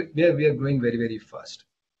capitalization. We are growing very, very fast.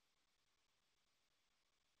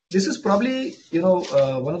 This is probably,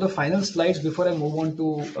 one of the final slides before I move on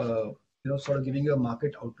to, sort of giving you a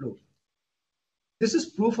market outlook. This is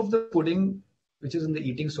proof of the pudding, which is in the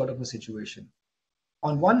eating sort of a situation.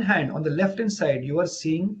 On one hand, on the left-hand side, you are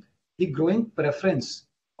seeing the growing preference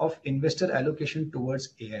of investor allocation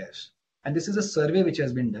towards AIFs. And this is a survey which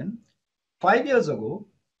has been done. 5 years ago,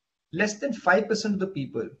 less than 5% of the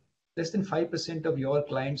people, less than 5% of your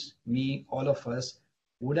clients, me, all of us,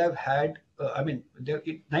 would have had,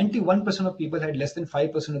 91% of people had less than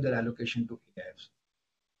 5% of their allocation to AIFs.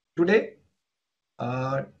 Today,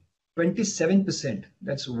 27%,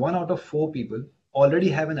 that's 1 out of 4 people, already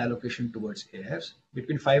have an allocation towards AIFs,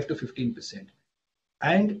 between 5 to 15%.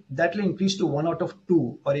 And that will increase to 1 out of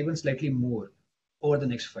 2 or even slightly more over the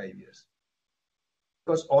next 5 years.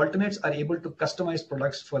 Because alternates are able to customize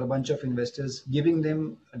products for a bunch of investors, giving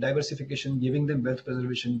them diversification, giving them wealth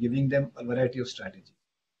preservation, giving them a variety of strategies.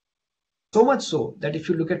 So much so that if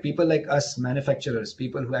you look at people like us, manufacturers,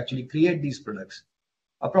 people who actually create these products,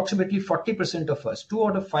 approximately 40% of us, 2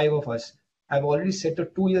 out of 5 of us, have already set a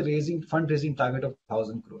 2-year fundraising target of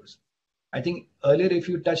 1,000 crores. I think earlier, if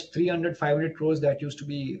you touched 300, 500 crores, that used to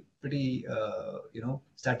be pretty,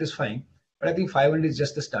 satisfying. But I think 500 is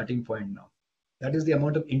just the starting point now. That is the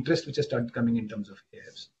amount of interest which has started coming in terms of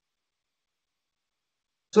AIFs.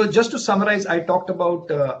 So just to summarize, I talked about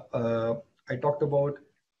a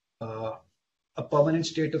permanent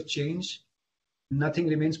state of change. Nothing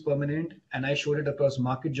remains permanent, and I showed it across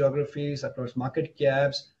market geographies, across market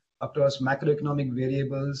caps, across macroeconomic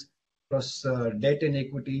variables, across debt and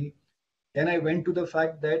equity. Then I went to the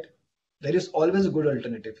fact that there is always a good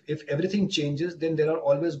alternative. If everything changes, then there are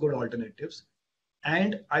always good alternatives.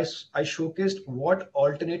 And I showcased what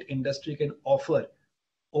alternate industry can offer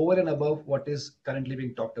over and above what is currently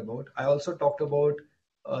being talked about. I also talked about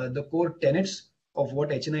the core tenets of what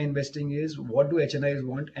HNI investing is, what do HNIs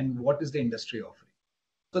want, and what is the industry offering.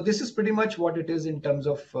 So this is pretty much what it is in terms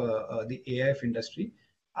of the AIF industry.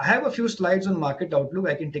 I have a few slides on market outlook.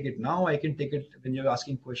 I can take it now. I can take it when you're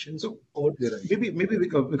asking questions. So over there. Maybe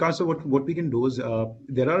Vikaas, so what we can do is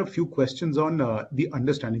there are a few questions on the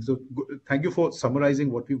understanding. So thank you for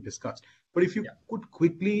summarizing what we've discussed. But if you could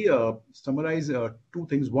quickly summarize two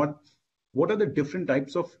things. One, what are the different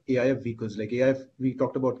types of AIF vehicles? Like AIF, we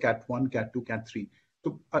talked about Cat 1, Cat 2, Cat 3.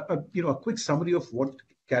 So a quick summary of what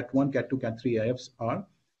Cat 1, Cat 2, Cat 3 AIFs are.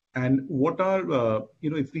 And what are,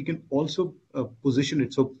 if we can also position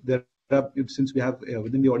it. So there are, since we have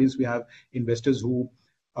within the audience, we have investors who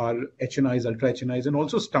are HNIs, ultra HNIs, and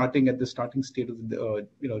also starting at the starting state of the,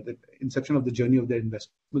 the inception of the journey of their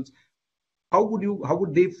investments. How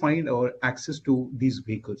would they find or access to these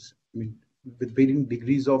vehicles? I mean, with varying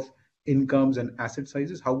degrees of incomes and asset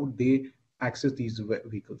sizes, how would they access these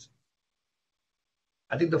vehicles?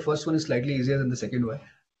 I think the first one is slightly easier than the second one.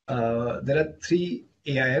 There are 3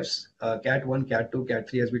 AIFs, Cat 1, Cat 2, Cat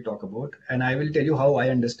 3, as we talk about, and I will tell you how I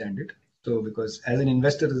understand it. So, because as an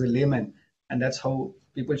investor, as a layman, and that's how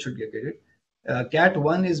people should get it. Cat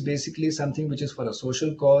 1 is basically something which is for a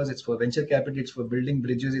social cause. It's for venture capital. It's for building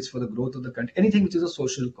bridges. It's for the growth of the country. Anything which is a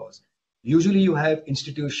social cause. Usually, you have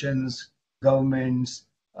institutions, governments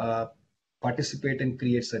participate and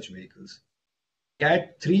create such vehicles.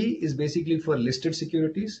 Cat 3 is basically for listed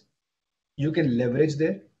securities. You can leverage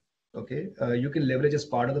there. Okay, you can leverage as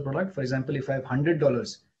part of the product. For example, if I have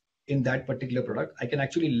 $100 in that particular product, I can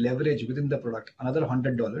actually leverage within the product another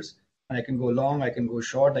 $100, and I can go long, I can go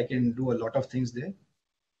short, I can do a lot of things there.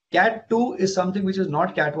 Cat 2 is something which is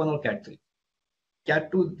not Cat 1 or Cat 3. Cat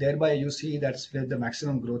 2, thereby you see that's where the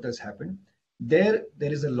maximum growth has happened. There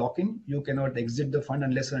is a lock-in. You cannot exit the fund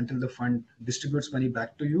unless and until the fund distributes money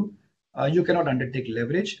back to you. You cannot undertake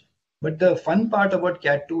leverage. But the fun part about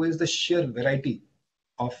Cat 2 is the sheer variety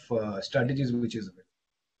of strategies which is available.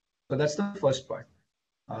 So that's the first part.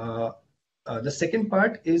 The second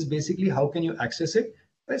part is basically how can you access it?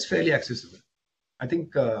 It's fairly accessible. I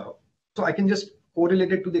think, so I can just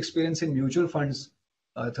correlate it to the experience in mutual funds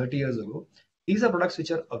 30 years ago. These are products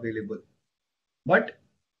which are available. But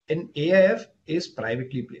an AIF is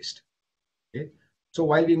privately placed. Okay? So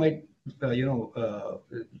while we might,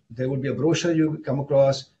 there would be a brochure you come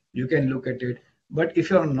across, you can look at it. But if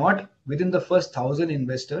you're not within the first 1,000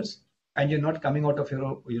 investors and you're not coming out of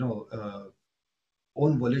your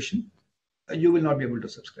own volition, you will not be able to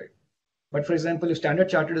subscribe. But for example, if Standard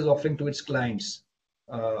Chartered is offering to its clients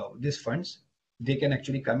these funds, they can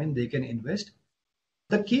actually come in, they can invest.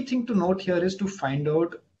 The key thing to note here is to find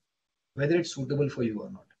out whether it's suitable for you or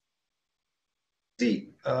not. See,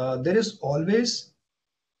 there is always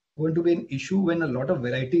going to be an issue when a lot of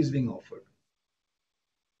variety is being offered.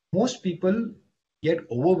 Most people get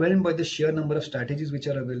overwhelmed by the sheer number of strategies which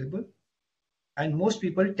are available. And most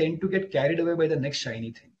people tend to get carried away by the next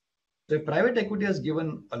shiny thing. So if private equity has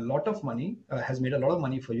given a lot of money, has made a lot of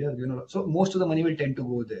money for you, so most of the money will tend to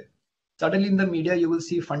go there. Suddenly in the media, you will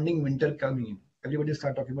see funding winter coming in. Everybody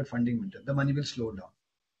start talking about funding winter. The money will slow down.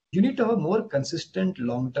 You need to have a more consistent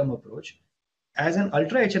long-term approach. As an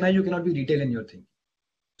ultra HNI, you cannot be retail in your thinking.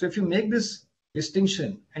 So if you make this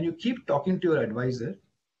distinction and you keep talking to your advisor,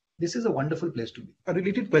 this is a wonderful place to be. A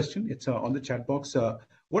related question, it's on the chat box.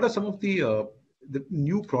 What are some of the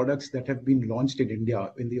new products that have been launched in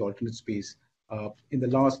India in the alternate space in the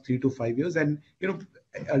last 3 to 5 years? And,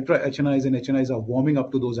 ultra HNIs and HNIs are warming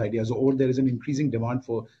up to those ideas, or there is an increasing demand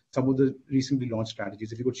for some of the recently launched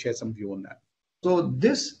strategies. If you could share some view on that. So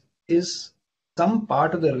this is some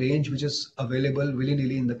part of the range which is available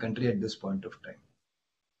willy-nilly in the country at this point of time.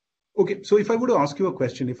 Okay, so if I were to ask you a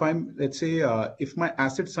question, if I'm, let's say, if my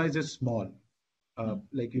asset size is small,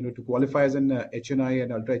 to qualify as an HNI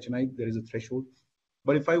and ultra HNI, there is a threshold.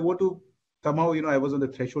 But if I were to somehow, I was on the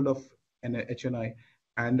threshold of an HNI,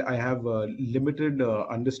 and I have a limited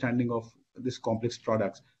understanding of this complex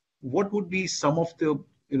products, what would be some of the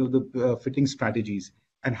the fitting strategies,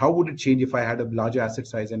 and how would it change if I had a larger asset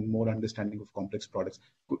size and more understanding of complex products?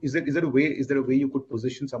 Is there a way you could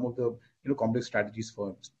position some of the complex strategies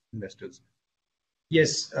for investors?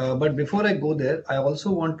 Yes, but before I go there, I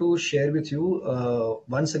also want to share with you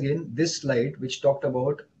once again this slide which talked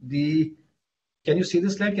about the. Can you see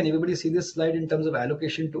this slide? Can everybody see this slide in terms of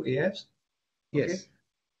allocation to AIFs? Okay. Yes.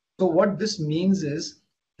 So what this means is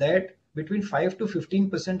that between 5 to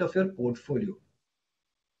 15% of your portfolio.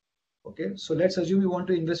 Okay. So let's assume you want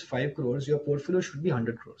to invest 5 crores, your portfolio should be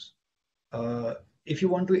 100 crores. If you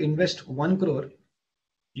want to invest 1 crore,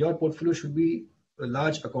 your portfolio should be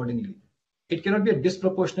large accordingly. It cannot be a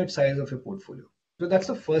disproportionate size of your portfolio. So that's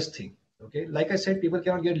the first thing. Okay. Like I said, people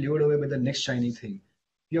cannot get lured away by the next shiny thing.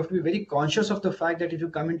 You have to be very conscious of the fact that if you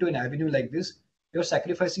come into an avenue like this, you're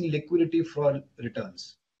sacrificing liquidity for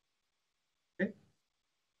returns. Okay.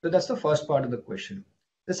 So that's the first part of the question.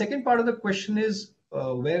 The second part of the question is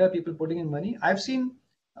where are people putting in money? I've seen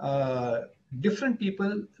different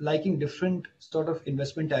people liking different sort of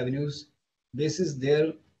investment avenues basis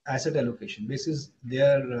their asset allocation, basis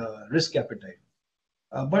their risk appetite.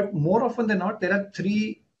 But more often than not, there are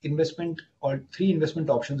three investment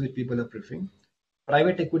options which people are preferring.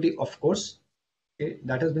 Private equity, of course, okay,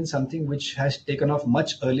 that has been something which has taken off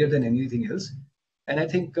much earlier than anything else. And I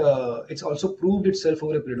think it's also proved itself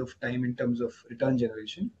over a period of time in terms of return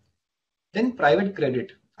generation. Then private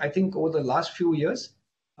credit. I think over the last few years,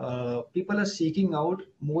 people are seeking out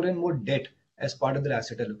more and more debt as part of their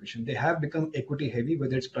asset allocation. They have become equity heavy,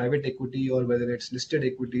 whether it's private equity or whether it's listed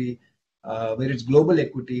equity, whether it's global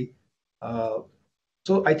equity.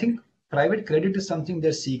 So I think private credit is something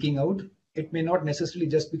they're seeking out. It may not necessarily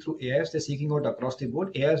just be through AIFs, they're seeking out across the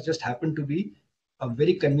board. AIFs just happen to be a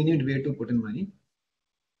very convenient way to put in money.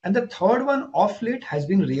 And the third one off late has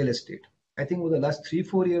been real estate. I think over the last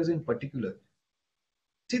 3-4 years in particular,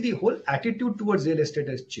 see, the whole attitude towards real estate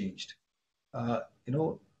has changed.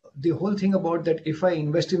 The whole thing about that if I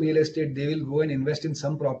invest in real estate, they will go and invest in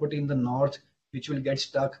some property in the north, which will get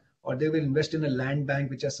stuck, or they will invest in a land bank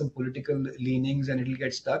which has some political leanings and it will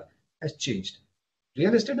get stuck, has changed.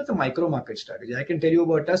 Real estate is a micro market strategy. I can tell you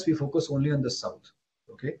about us, we focus only on the south.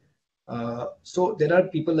 Okay. So there are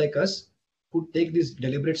people like us who take these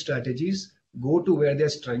deliberate strategies, go to where their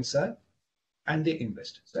strengths are, and they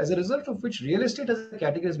invest. So as a result of which, real estate as a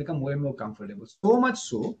category has become more and more comfortable. So much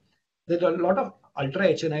so that a lot of ultra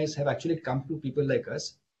HNIs have actually come to people like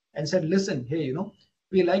us and said, listen, hey,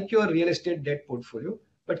 we like your real estate debt portfolio,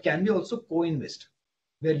 but can we also co-invest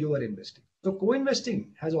where you are investing? So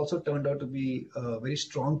co-investing has also turned out to be a very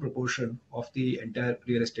strong proportion of the entire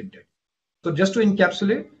real estate debt. So just to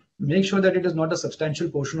encapsulate, make sure that it is not a substantial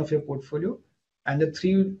portion of your portfolio. And the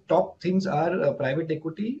three top things are private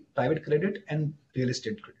equity, private credit, and real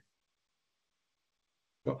estate credit.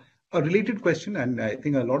 A related question, and I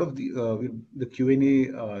think a lot of the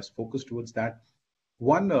Q&A is focused towards that.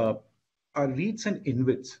 One, are REITs and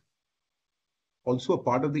InvITs also a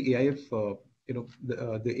part of the AIF,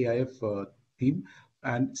 the AIF theme?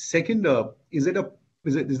 And second, is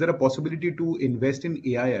there a possibility to invest in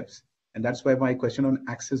AIFs? And that's why my question on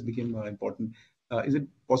access became important. Is it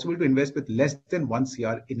possible to invest with less than 1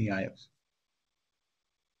 CR in AIFs?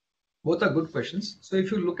 Both are good questions. So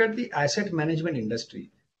if you look at the asset management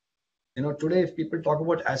industry, today if people talk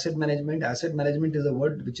about asset management is a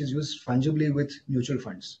word which is used fungibly with mutual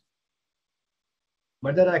funds.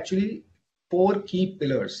 But there are actually 4 key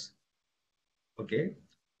pillars. Okay,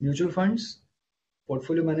 mutual funds,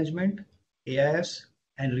 portfolio management, AIFs,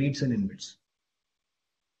 and REITs and InvITs.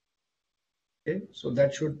 Okay, so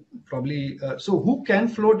that should probably, so who can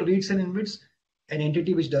float REITs and InvITs? An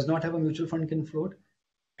entity which does not have a mutual fund can float.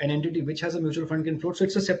 An entity which has a mutual fund can float. So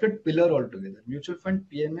it's a separate pillar altogether. Mutual fund,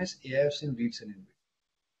 PMS, AIFs, and REITs and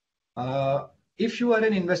InvITs. If you are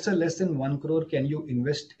an investor less than 1 crore, can you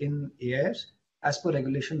invest in AIFs? As per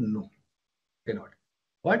regulation, no, cannot.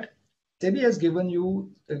 But SEBI has given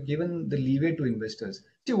the leeway to investors.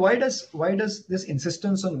 See, why does this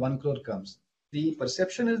insistence on 1 crore comes? The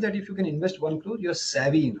perception is that if you can invest 1 crore, you're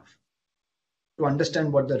savvy enough to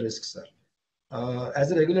understand what the risks are.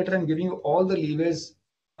 As a regulator, I'm giving you all the leeways,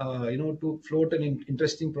 to float an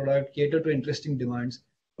interesting product, cater to interesting demands,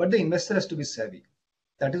 but the investor has to be savvy.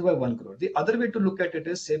 That is why 1 crore. The other way to look at it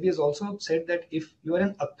is SEBI has also said that if you are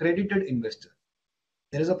an accredited investor,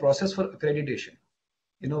 there is a process for accreditation,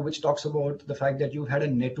 which talks about the fact that you've had a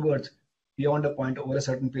net worth beyond a point over a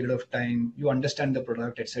certain period of time, you understand the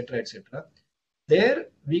product, etc., etc. There,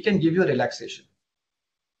 we can give you a relaxation.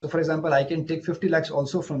 So for example, I can take 50 lakhs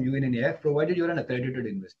also from you in an AIF, provided you're an accredited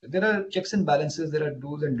investor. There are checks and balances, there are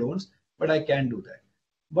do's and don'ts, but I can do that.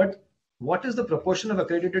 But what is the proportion of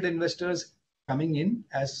accredited investors coming in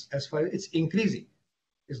as far as it's increasing?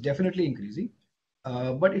 It's definitely increasing,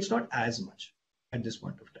 but it's not as much at this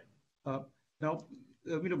point of time. Now,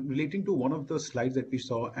 relating to one of the slides that we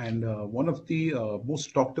saw, and one of the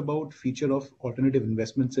most talked about feature of alternative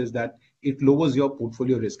investments is that it lowers your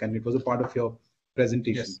portfolio risk, and it was a part of your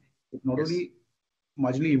presentation. Yes. It not Yes. only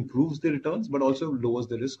marginally improves the returns, but also lowers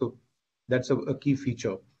the risk. That's a key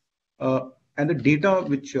feature. And the data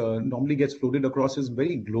which normally gets floated across is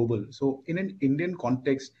very global. So in an Indian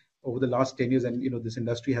context, over the last 10 years, and this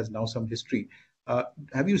industry has now some history,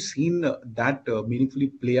 have you seen that meaningfully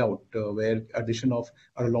play out, where addition of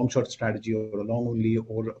a long short strategy or a long only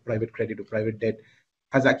or private credit or private debt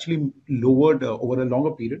has actually lowered over a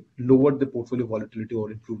longer period, lowered the portfolio volatility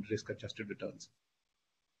or improved risk adjusted returns?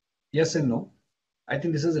 Yes and no. I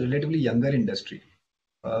think this is a relatively younger industry.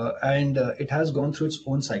 And it has gone through its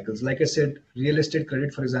own cycles. Like I said, real estate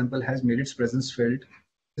credit, for example, has made its presence felt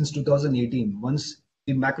since 2018, once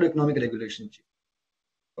the macroeconomic regulation changed.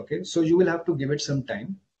 Okay, so you will have to give it some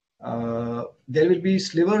time. There will be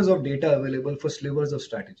slivers of data available for slivers of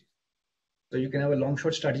strategy. So you can have a long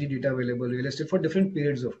short strategy data available, real estate for different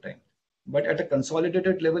periods of time. But at a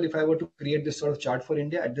consolidated level, if I were to create this sort of chart for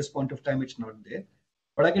India, at this point of time, it's not there.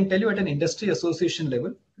 But I can tell you at an industry association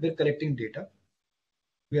level, we're collecting data.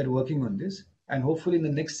 We are working on this, and hopefully in the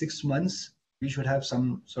next 6 months, we should have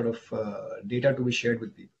some sort of data to be shared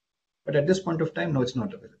with people. But at this point of time, no, it's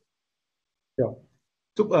not available. Yeah.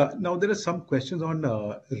 So now there are some questions on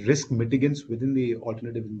risk mitigants within the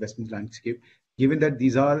alternative investment landscape, given that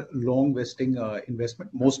these are long vesting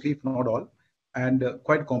investment, mostly if not all, and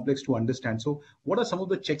quite complex to understand. So what are some of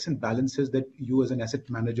the checks and balances that you as an asset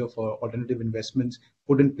manager for alternative investments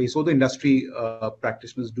put in place, so the industry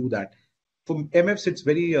practitioners do that? For MFs, it's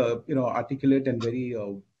very articulate and very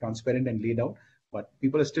transparent and laid out, but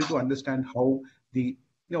people are still to understand how the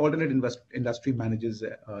alternate industry manages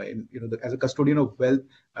as a custodian of wealth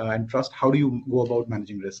and trust. How do you go about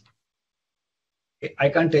managing risk? I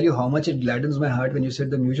can't tell you how much it gladdens my heart when you said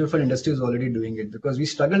the mutual fund industry is already doing it, because we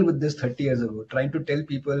struggled with this 30 years ago, trying to tell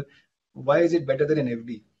people why is it better than an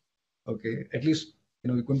FD. Okay, at least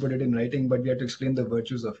we couldn't put it in writing, but we had to explain the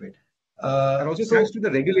virtues of it. And also thanks to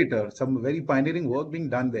the regulator, some very pioneering work being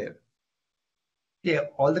done there. Yeah,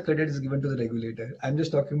 all the credit is given to the regulator. I'm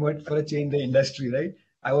just talking about for a change in the industry, right?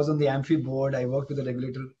 I was on the AMFI board. I worked with the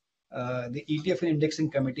regulator. The ETF and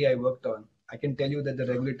indexing committee I worked on. I can tell you that the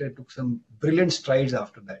regulator took some brilliant strides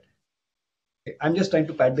after that. I'm just trying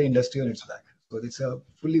to pat the industry on its back. So it's a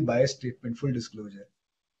fully biased statement, full disclosure.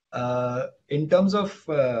 In terms of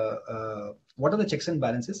what are the checks and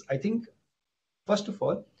balances, I think, first of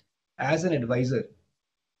all, as an advisor,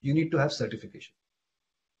 you need to have certification.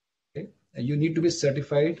 Okay? You need to be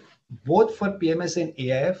certified both for PMS and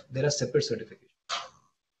AIF. There are separate certifications,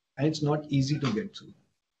 and it's not easy to get through.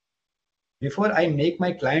 Before I make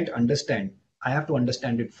my client understand, I have to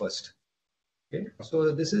understand it first. Okay,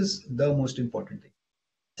 so this is the most important thing.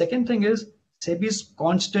 Second thing is SEBI is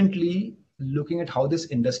constantly looking at how this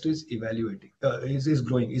industry is evaluating, is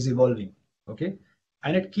growing, is evolving. Okay,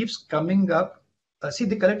 and it keeps coming up. See,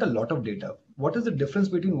 they collect a lot of data. What is the difference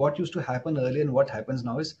between what used to happen earlier and what happens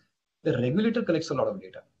now is the regulator collects a lot of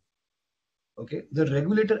data. Okay, the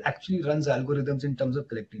regulator actually runs algorithms in terms of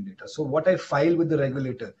collecting data. So what I file with the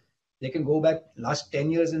regulator, they can go back last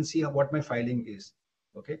 10 years and see what my filing is.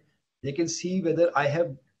 Okay, they can see whether I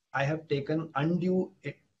have taken undue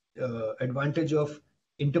advantage of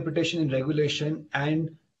interpretation in regulation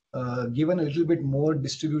and given a little bit more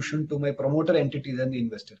distribution to my promoter entity than the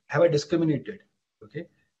investor. Have I discriminated? Okay,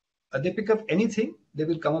 they pick up anything, they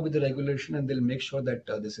will come up with the regulation and they'll make sure that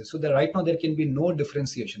this is. So that right now there can be no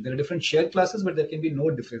differentiation. There are different share classes, but there can be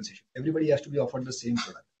no differentiation. Everybody has to be offered the same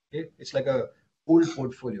product. Okay, it's like a pooled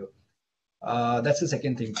portfolio. That's the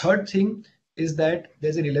second thing. Third thing is that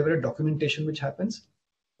there's an elaborate documentation which happens.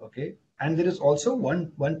 Okay, and there is also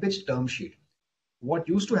one-page term sheet. What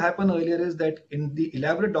used to happen earlier is that in the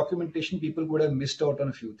elaborate documentation, people would have missed out on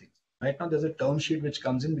a few things. Right now, there's a term sheet which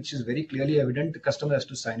comes in, which is very clearly evident. The customer has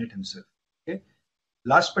to sign it himself. Okay.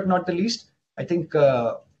 Last but not the least, I think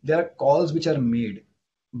there are calls which are made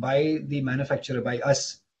by the manufacturer, by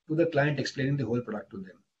us, to the client, explaining the whole product to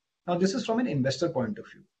them. Now, this is from an investor point of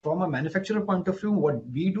view. From a manufacturer point of view, what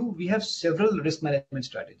we do, we have several risk management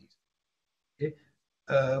strategies. Okay.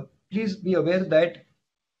 Please be aware that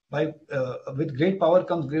with great power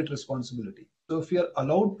comes great responsibility. So if you are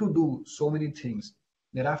allowed to do so many things,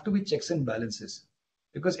 there have to be checks and balances.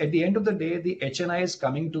 Because at the end of the day, the HNI is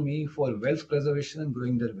coming to me for wealth preservation and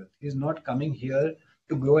growing their wealth. He's not coming here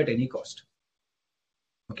to grow at any cost.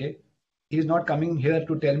 Okay. He's not coming here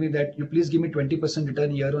to tell me that you please give me 20%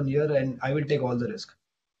 return year on year and I will take all the risk.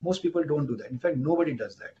 Most people don't do that. In fact, nobody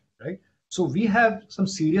does that, right? So we have some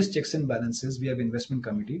serious checks and balances. We have investment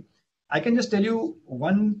committee. I can just tell you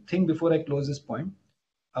one thing before I close this point.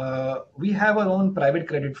 We have our own private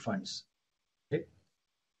credit funds. Okay?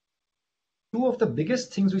 Two of the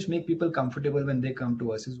biggest things which make people comfortable when they come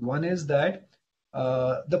to us is, one is that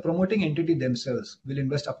the promoting entity themselves will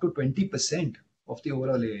invest up to 20% of the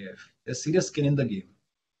overall AIF. There's serious skin in the game.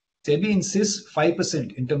 SEBI insists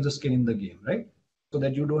 5% in terms of skin in the game, right? So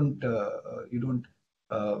that you don't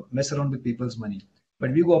mess around with people's money.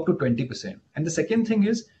 But we go up to 20%. And the second thing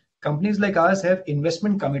is, companies like ours have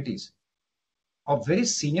investment committees of very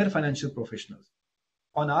senior financial professionals.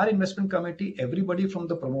 On our investment committee, everybody from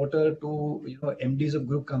the promoter to MDs of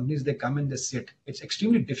group companies, they come and they sit. It's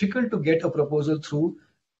extremely difficult to get a proposal through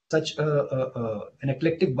such an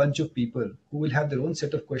eclectic bunch of people who will have their own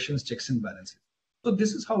set of questions, checks and balances. So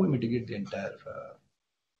this is how we mitigate the entire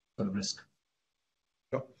sort of risk.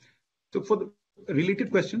 So for the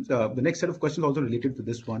related questions, the next set of questions also related to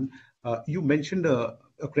this one. You mentioned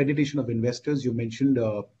accreditation of investors. You mentioned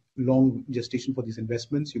long gestation for these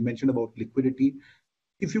investments. You mentioned about liquidity.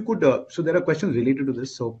 If you could, so there are questions related to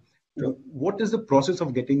this. So what is the process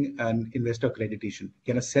of getting an investor accreditation?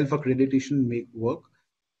 Can a self-accreditation work?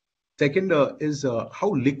 Second is how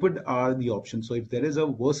liquid are the options? So if there is a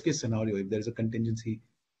worst case scenario, if there is a contingency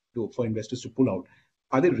for investors to pull out,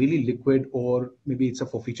 are they really liquid, or maybe it's a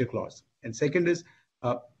forfeiture clause? And second is,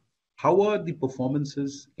 how are the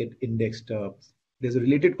performances get indexed? There's a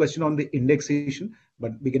related question on the indexation,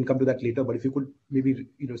 but we can come to that later. But if you could maybe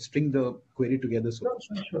string the query together.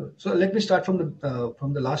 Sure. So let me start from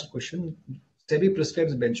the last question. SEBI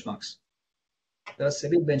prescribes benchmarks. There are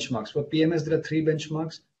SEBI benchmarks. For PMS, there are 3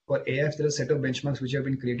 benchmarks. For AIF, there are a set of benchmarks which have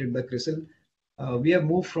been created by CRISIL. We have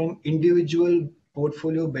moved from individual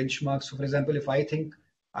portfolio benchmarks. So for example, if I think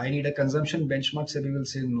I need a consumption benchmark, SEBI will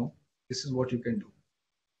say, no, this is what you can do.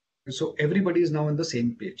 So everybody is now on the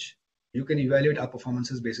same page. You can evaluate our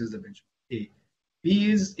performances basis the benchmark. A.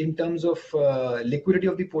 B is in terms of liquidity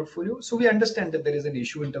of the portfolio. So we understand that there is an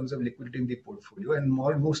issue in terms of liquidity in the portfolio, and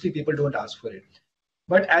mostly people don't ask for it.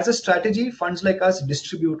 But as a strategy, funds like us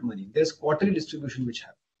distribute money. There's quarterly distribution which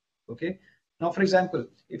happens. Okay. Now, for example,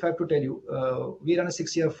 if I have to tell you, we run a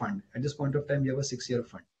 6-year fund. At this point of time, we have a 6-year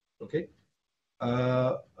fund. Okay.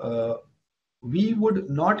 We would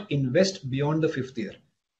not invest beyond the 5th year,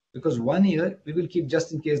 because 1 year we will keep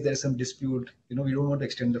just in case there is some dispute. We don't want to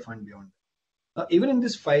extend the fund beyond. Now, even in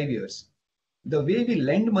this 5 years, the way we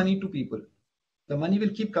lend money to people, the money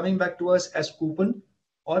will keep coming back to us as coupon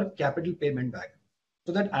or capital payment back,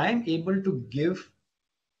 so that I am able to give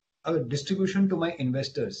a distribution to my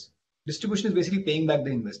investors. Distribution is basically paying back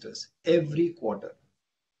the investors every quarter.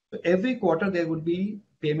 So every quarter there would be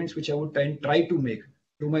payments which I would try to make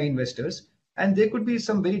to my investors, and there could be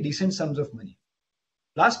some very decent sums of money.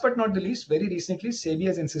 Last but not the least, very recently, SEBI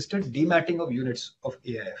has insisted dematting of units of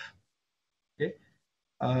AIF. Okay,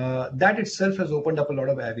 that itself has opened up a lot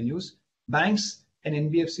of avenues. Banks and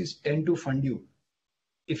NBFCs tend to fund you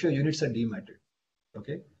if your units are dematted.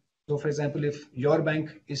 Okay, so for example, if your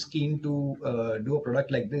bank is keen to do a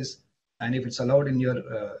product like this, and if it's allowed in your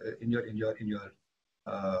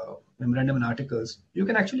memorandum and articles, you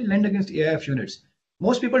can actually lend against AIF units.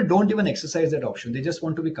 Most people don't even exercise that option. They just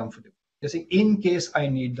want to be comfortable. They're saying, in case I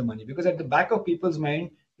need the money, because at the back of people's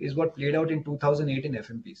mind is what played out in 2008 in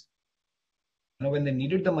FMPs. When they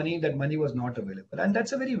needed the money, that money was not available. And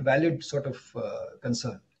that's a very valid sort of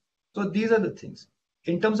concern. So these are the things.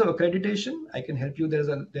 In terms of accreditation, I can help you.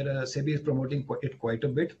 SEBI is promoting it quite a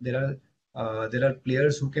bit. There are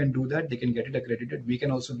players who can do that. They can get it accredited. We can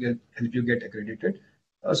also help you get accredited.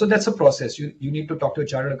 So that's a process. You need to talk to a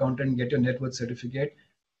chartered accountant, get your net worth certificate.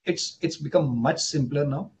 It's become much simpler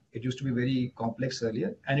now. It used to be very complex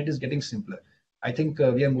earlier, and it is getting simpler. I think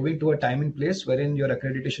we are moving to a time and place wherein your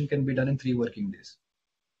accreditation can be done in 3 working days.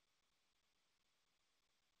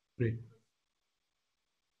 Great.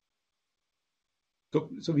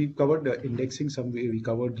 So we covered indexing some way, we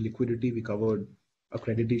covered liquidity, we covered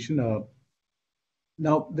accreditation.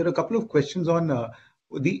 Now, there are a couple of questions on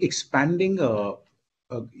the expanding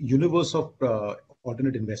universe of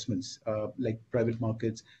alternate investments, like private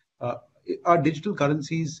markets. Are digital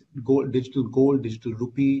currencies, digital gold, digital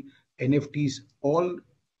rupee, NFTs, all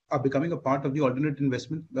are becoming a part of the alternate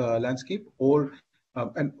investment landscape? Or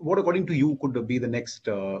and what, according to you, could be the next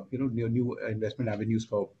new investment avenues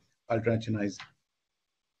for ultra HNIs?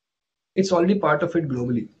 It's already part of it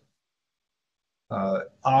globally.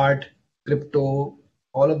 Art, crypto,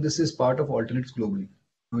 all of this is part of alternates globally.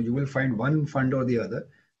 You will find one fund or the other.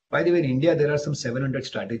 By the way, in India, there are some 700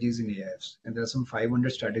 strategies in AIFs and there are some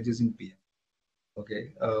 500 strategies in PM.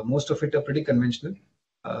 Okay, most of it are pretty conventional.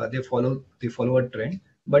 They follow a trend,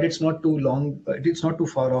 but it's not too long. It's not too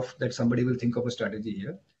far off that somebody will think of a strategy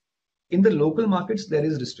here. In the local markets, there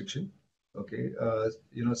is restriction. Okay,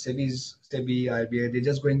 SEBI, RBI, they're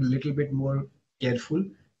just going a little bit more careful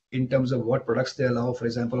in terms of what products they allow. For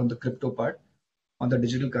example, on the crypto part, on the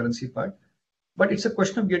digital currency part. But it's a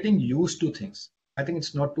question of getting used to things. I think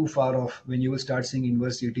it's not too far off when you will start seeing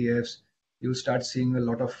inverse ETFs. You will start seeing a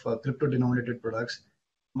lot of crypto-denominated products.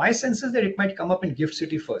 My sense is that it might come up in Gift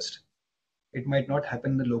City first. It might not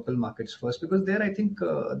happen in the local markets first because there I think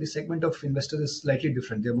the segment of investors is slightly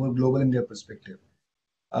different. They're more global in their perspective.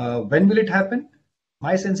 When will it happen?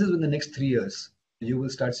 My sense is in the next 3 years, you will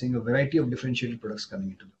start seeing a variety of differentiated products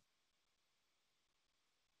coming into them.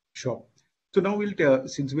 Sure. So now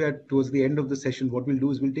since we are towards the end of the session, what we'll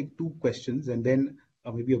do is we'll take two questions and then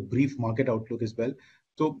maybe a brief market outlook as well.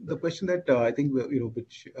 So the question that I think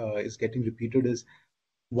which is getting repeated is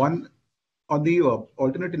one on the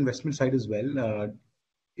alternate investment side as well.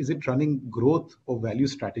 Is it running growth or value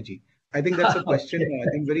strategy? I think that's a question.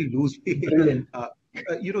 I think very loosely. Brilliant.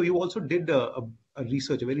 You also did a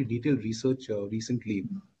research, a very detailed research recently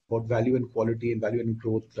about value and quality and value and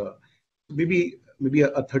growth. Maybe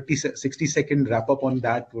a 60-second wrap up on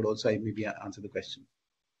that would also maybe answer the question.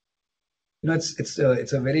 It's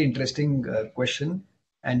a very interesting question,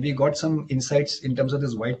 and we got some insights in terms of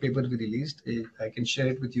this white paper we released. I can share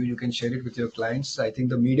it with you. You can share it with your clients. I think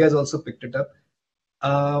the media has also picked it up.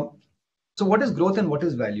 So what is growth and what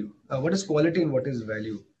is value? What is quality and what is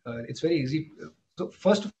value? It's very easy. So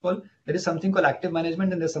first of all, there is something called active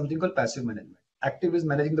management and there's something called passive management. Active is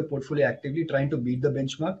managing the portfolio actively, trying to beat the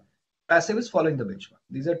benchmark. Passive is following the benchmark.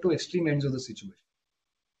 These are two extreme ends of the situation.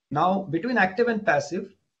 Now, between active and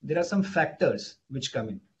passive, there are some factors which come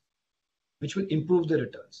in, which will improve the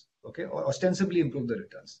returns, okay, or ostensibly improve the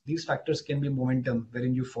returns. These factors can be momentum,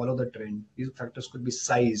 wherein you follow the trend. These factors could be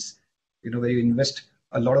size, where you invest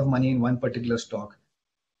a lot of money in one particular stock.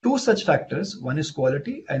 Two such factors, one is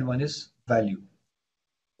quality and one is value.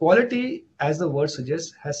 Quality, as the word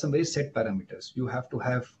suggests, has some very set parameters. You have to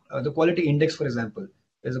have the quality index, for example.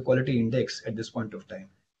 There's a quality index at this point of time.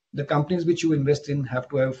 The companies which you invest in have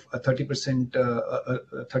to have a 30%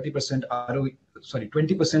 ROE,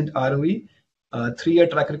 20% ROE, 3-year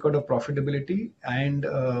track record of profitability, and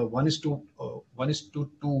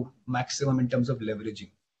 1:2 maximum in terms of leveraging.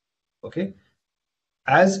 Okay,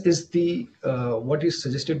 as is the what is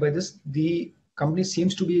suggested by this, the company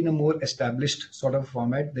seems to be in a more established sort of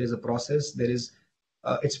format. There is a process. There is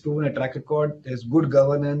it's proven a track record. There's good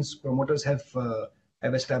governance. Promoters have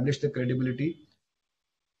established the credibility.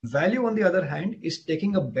 Value, on the other hand, is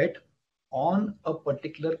taking a bet on a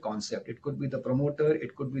particular concept. It could be the promoter,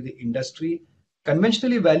 it could be the industry.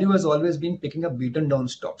 Conventionally, value has always been picking up beaten down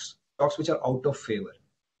stocks which are out of favor.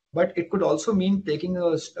 But it could also mean taking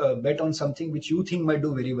a bet on something which you think might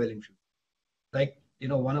do very well in future. Like,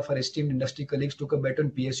 one of our esteemed industry colleagues took a bet on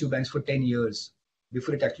PSU banks for 10 years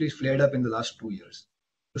before it actually flared up in the last 2 years.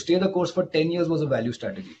 To stay the course for 10 years was a value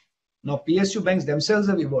strategy. Now, PSU banks themselves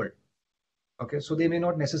have evolved. Okay, so they may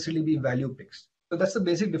not necessarily be value picks. So that's the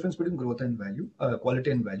basic difference between growth and value,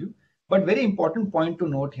 quality and value. But very important point to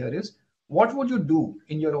note here is, what would you do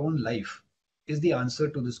in your own life is the answer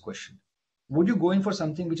to this question. Would you go in for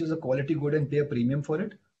something which is a quality good and pay a premium for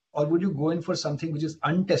it? Or would you go in for something which is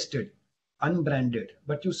untested, unbranded,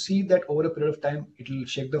 but you see that over a period of time, it will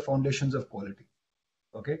shake the foundations of quality?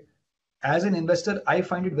 Okay. As an investor, I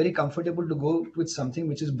find it very comfortable to go with something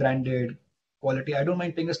which is branded, quality. I don't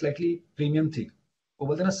mind paying a slightly premium thing. वो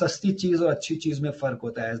बोलते हैं ना, सस्ती चीज और अच्छी चीज में फर्क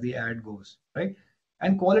होता है, as the ad goes, right?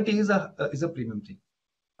 And quality is a premium thing.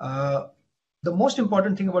 The most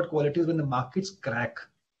important thing about quality is when the markets crack,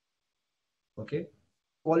 okay,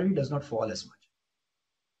 quality does not fall as much.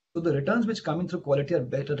 So the returns which come in through quality are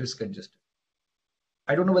better risk adjusted.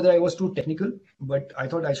 I don't know whether I was too technical, but I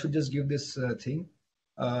thought I should just give this thing.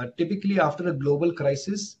 Typically, after a global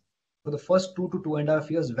crisis, for the first 2 to 2.5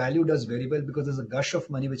 years, value does very well because there's a gush of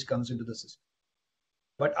money which comes into the system.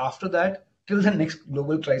 But after that, till the next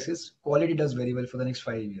global crisis, quality does very well for the next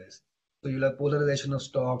 5 years. So you'll have polarization of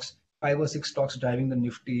stocks, 5 or 6 stocks driving the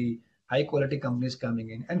Nifty, high quality companies coming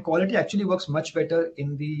in, and quality actually works much better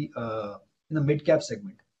in the mid cap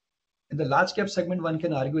segment. In the large cap segment, one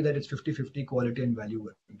can argue that it's 50-50 quality and value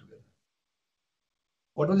working together.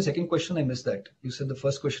 What was the second question? I missed that. You said the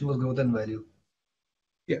first question was growth and value.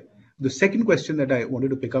 Yeah. The second question that I wanted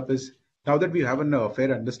to pick up is, Now that we have a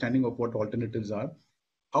fair understanding of what alternatives are,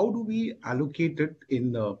 how do we allocate it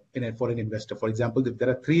for an investor? For example, if there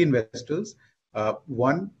are three investors,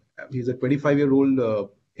 one, he's a 25-year-old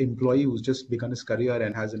employee who's just begun his career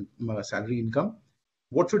and has a salary income.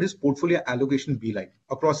 What should his portfolio allocation be like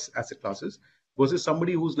across asset classes versus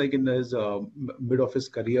somebody who's like in his mid of his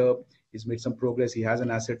career, he's made some progress, he has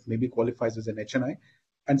an asset, maybe qualifies as an HNI,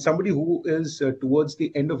 and somebody who is towards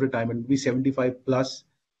the end of retirement, maybe 75 plus,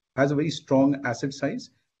 has a very strong asset size,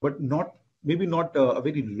 but maybe not a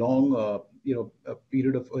very long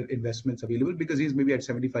period of investments available because he's maybe at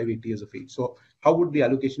 75, 80 years of age. So how would the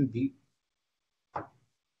allocation be?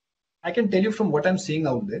 I can tell you from what I'm seeing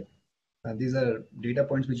out there. These are data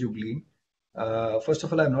points which you glean. First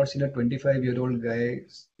of all, I've not seen a 25-year-old guy,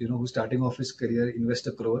 who's starting off his career, invest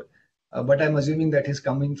 1 crore. But I'm assuming that he's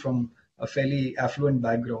coming from a fairly affluent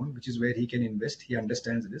background, which is where he can invest. He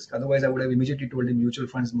understands risk. Otherwise, I would have immediately told him mutual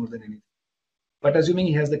funds more than anything. But assuming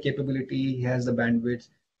he has the capability, he has the bandwidth,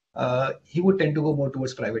 he would tend to go more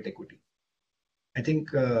towards private equity. I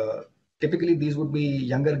think typically these would be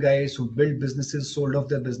younger guys who build businesses, sold off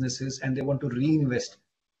their businesses, and they want to reinvest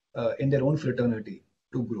in their own fraternity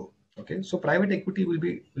to grow. Okay, so private equity will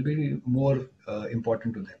be more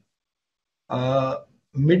important to them.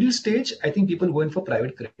 Middle stage, I think people go in for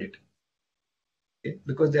private credit, okay?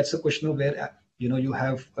 Because that's a question of where you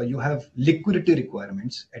have liquidity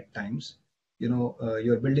requirements at times.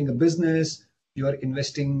 You're building a business, you are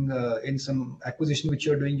investing in some acquisition which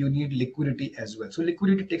you're doing, you need liquidity as well. So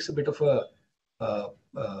liquidity takes a bit of a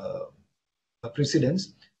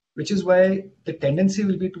precedence, which is why the tendency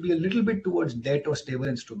will be to be a little bit towards debt or stable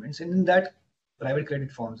instruments. And in that, private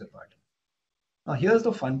credit forms a part. Now, here's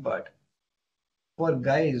the fun part. For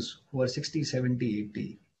guys who are 60, 70,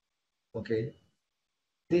 80, okay,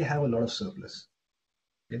 they have a lot of surplus.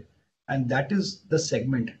 Okay? And that is the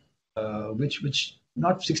segment which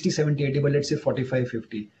not 60, 70, 80, but let's say 45,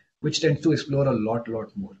 50, which tends to explore a lot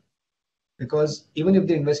more. Because even if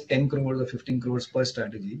they invest 10 crores or 15 crores per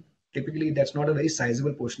strategy, typically that's not a very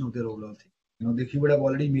sizable portion of their overall thing. He would have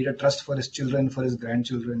already made a trust for his children, for his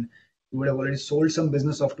grandchildren. He would have already sold some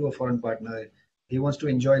business off to a foreign partner. He wants to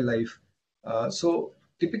enjoy life. So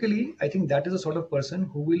typically, I think that is the sort of person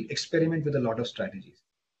who will experiment with a lot of strategies.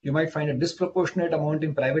 You might find a disproportionate amount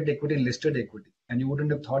in private equity and listed equity, and you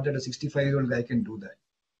wouldn't have thought that a 65-year-old guy can do that.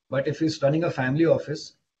 But if he's running a family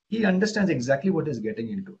office, he understands exactly what he's getting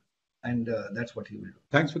into. And that's what he will do.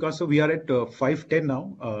 Thanks, Vikaas. So we are at 5:10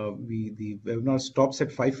 now. The webinar stops at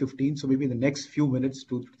 5:15. So maybe in the next few minutes,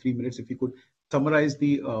 2 to 3 minutes, if you could summarize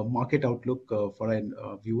the market outlook for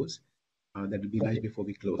our viewers, that would be nice before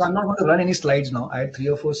we close. So I'm not going to run any slides now. I had 3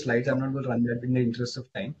 or 4 slides. I'm not going to run that in the interest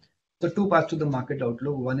of time. So 2 parts to the market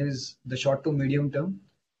outlook. One is the short to medium term,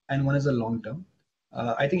 and one is the long term.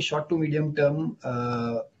 I think short to medium term,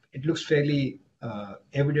 it looks fairly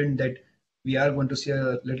evident that we are going to see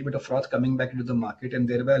a little bit of froth coming back into the market and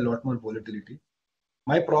thereby a lot more volatility.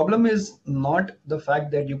 My problem is not the fact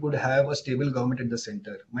that you could have a stable government at the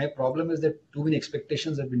center. My problem is that too many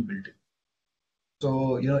expectations have been built in.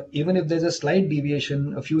 So, even if there's a slight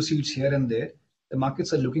deviation, a few seats here and there, the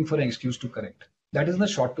markets are looking for an excuse to correct. That is in the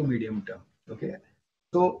short to medium term. Okay.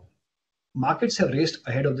 So markets have raced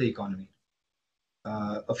ahead of the economy.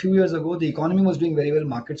 A few years ago, the economy was doing very well,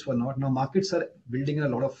 markets were not. Now markets are building in a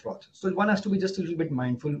lot of froth. So one has to be just a little bit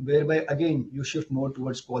mindful, whereby again, you shift more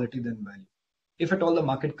towards quality than value. If at all the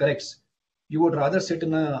market corrects, you would rather sit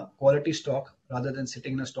in a quality stock rather than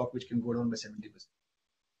sitting in a stock which can go down by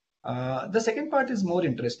 70%. The second part is more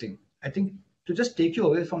interesting. I think to just take you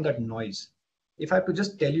away from that noise, if I have to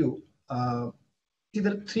just tell you, see,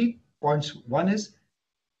 there are 3 points. One is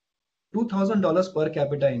 $2,000 per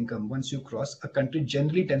capita income. Once you cross, a country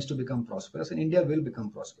generally tends to become prosperous, and India will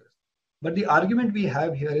become prosperous. But the argument we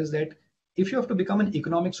have here is that if you have to become an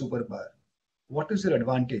economic superpower, what is your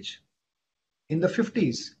advantage? In the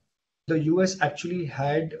 50s, the US actually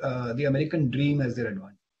had the American dream as their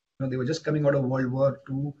advantage. They were just coming out of World War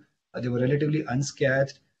II. They were relatively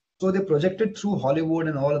unscathed. So they projected through Hollywood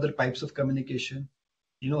and all other types of communication,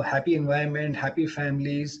 happy environment, happy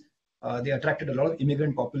families. They attracted a lot of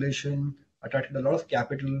immigrant population, attracted a lot of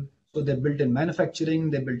capital. So they built in manufacturing,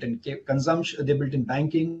 they built in consumption, they built in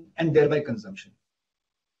banking, and thereby consumption.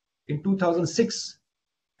 In 2006,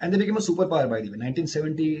 and they became a superpower by the way.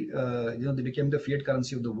 1970, they became the fiat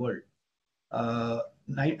currency of the world.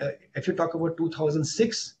 If you talk about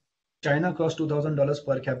 2006, China crossed $2,000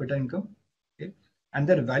 per capita income. Okay? And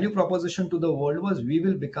their value proposition to the world was, we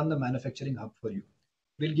will become the manufacturing hub for you.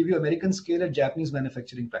 We'll give you American scale and Japanese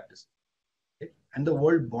manufacturing practice. Okay? And the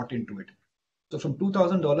world bought into it. So from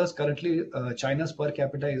 $2,000, currently China's per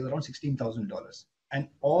capita is around $16,000, and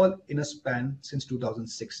all in a span since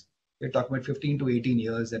 2006. We're talking about 15 to 18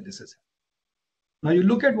 years that this is. Now you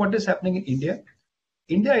look at what is happening in India.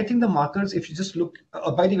 India, I think the markers, if you just look,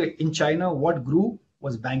 by the way, in China, what grew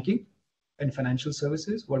was banking and financial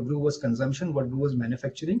services. What grew was consumption. What grew was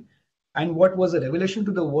manufacturing. And what was a revelation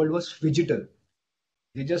to the world was phygital.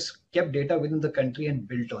 They just kept data within the country and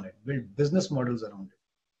built on it, built business models around it.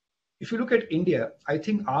 If you look at India, I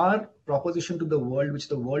think our proposition to the world, which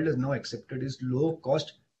the world has now accepted, is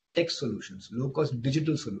low-cost tech solutions, low-cost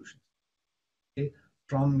digital solutions. Okay?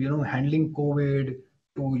 From handling COVID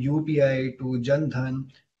to UPI to Jan Dhan,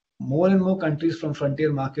 more and more countries from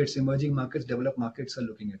frontier markets, emerging markets, developed markets are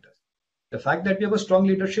looking at us. The fact that we have a strong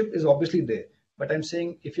leadership is obviously there, but I'm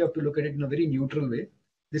saying if you have to look at it in a very neutral way,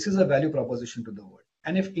 this is a value proposition to the world.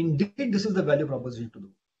 And if indeed this is the value proposition to the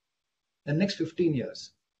world, the next 15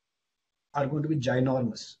 years are going to be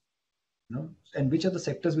ginormous. And which are the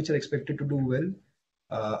sectors which are expected to do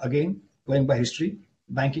well? Again, going by history,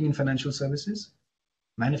 banking and financial services,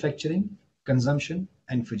 manufacturing, consumption,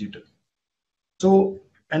 and phygital. So,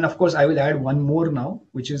 and of course, I will add one more now,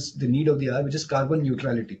 which is the need of the hour, which is carbon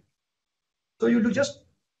neutrality. So you do just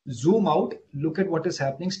zoom out, look at what is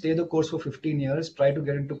happening, stay the course for 15 years, try to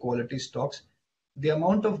get into quality stocks. The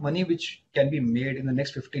amount of money which can be made in the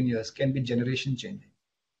next 15 years can be generation changing.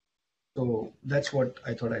 So that's what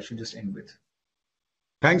I thought I should just end with.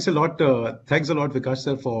 Thanks a lot, Vikaas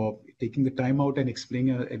sir, for taking the time out and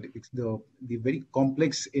explaining the very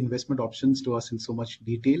complex investment options to us in so much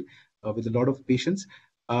detail with a lot of patience.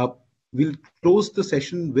 We'll close the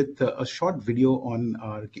session with a short video on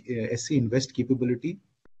our SC Invest capability.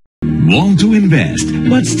 Want to invest,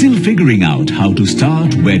 but still figuring out how to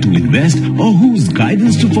start, where to invest, or whose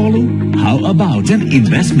guidance to follow? How about an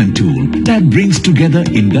investment tool that brings together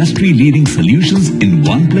industry-leading solutions in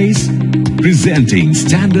one place? Presenting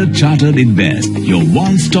Standard Chartered Invest, your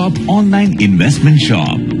one-stop online investment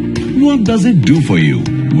shop. What does it do for you?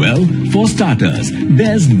 Well, for starters,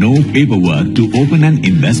 there's no paperwork to open an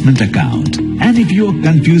investment account. And if you're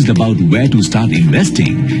confused about where to start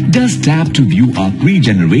investing, just tap to view our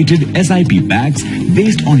pre-generated SIP packs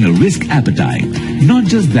based on your risk appetite. Not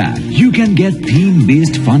just that, you can get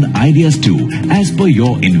theme-based fund ideas too, as per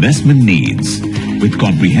your investment needs. With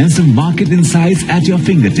comprehensive market insights at your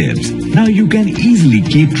fingertips, now you can easily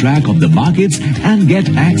keep track of the markets and get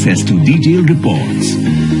access to detailed reports,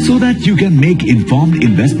 so that you can make informed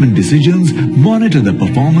investment decisions, monitor the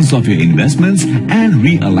performance of your investments, and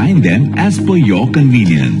realign them as per your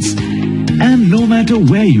convenience. And no matter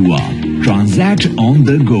where you are, transact on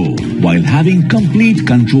the go while having complete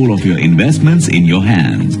control of your investments in your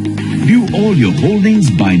hands. View all your holdings,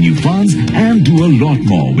 buy new funds, and do a lot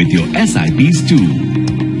more with your SIPs too.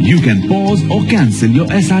 You can pause or cancel your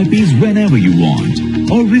SIPs whenever you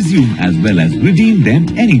want, or resume as well as redeem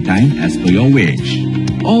them anytime as per your wish.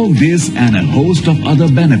 All this and a host of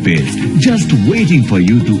other benefits just waiting for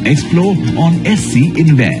you to explore on SC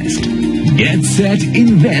Invest. Get set,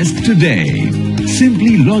 invest today.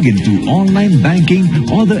 Simply log into online banking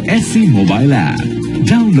or the SC mobile app.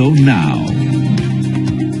 Download now.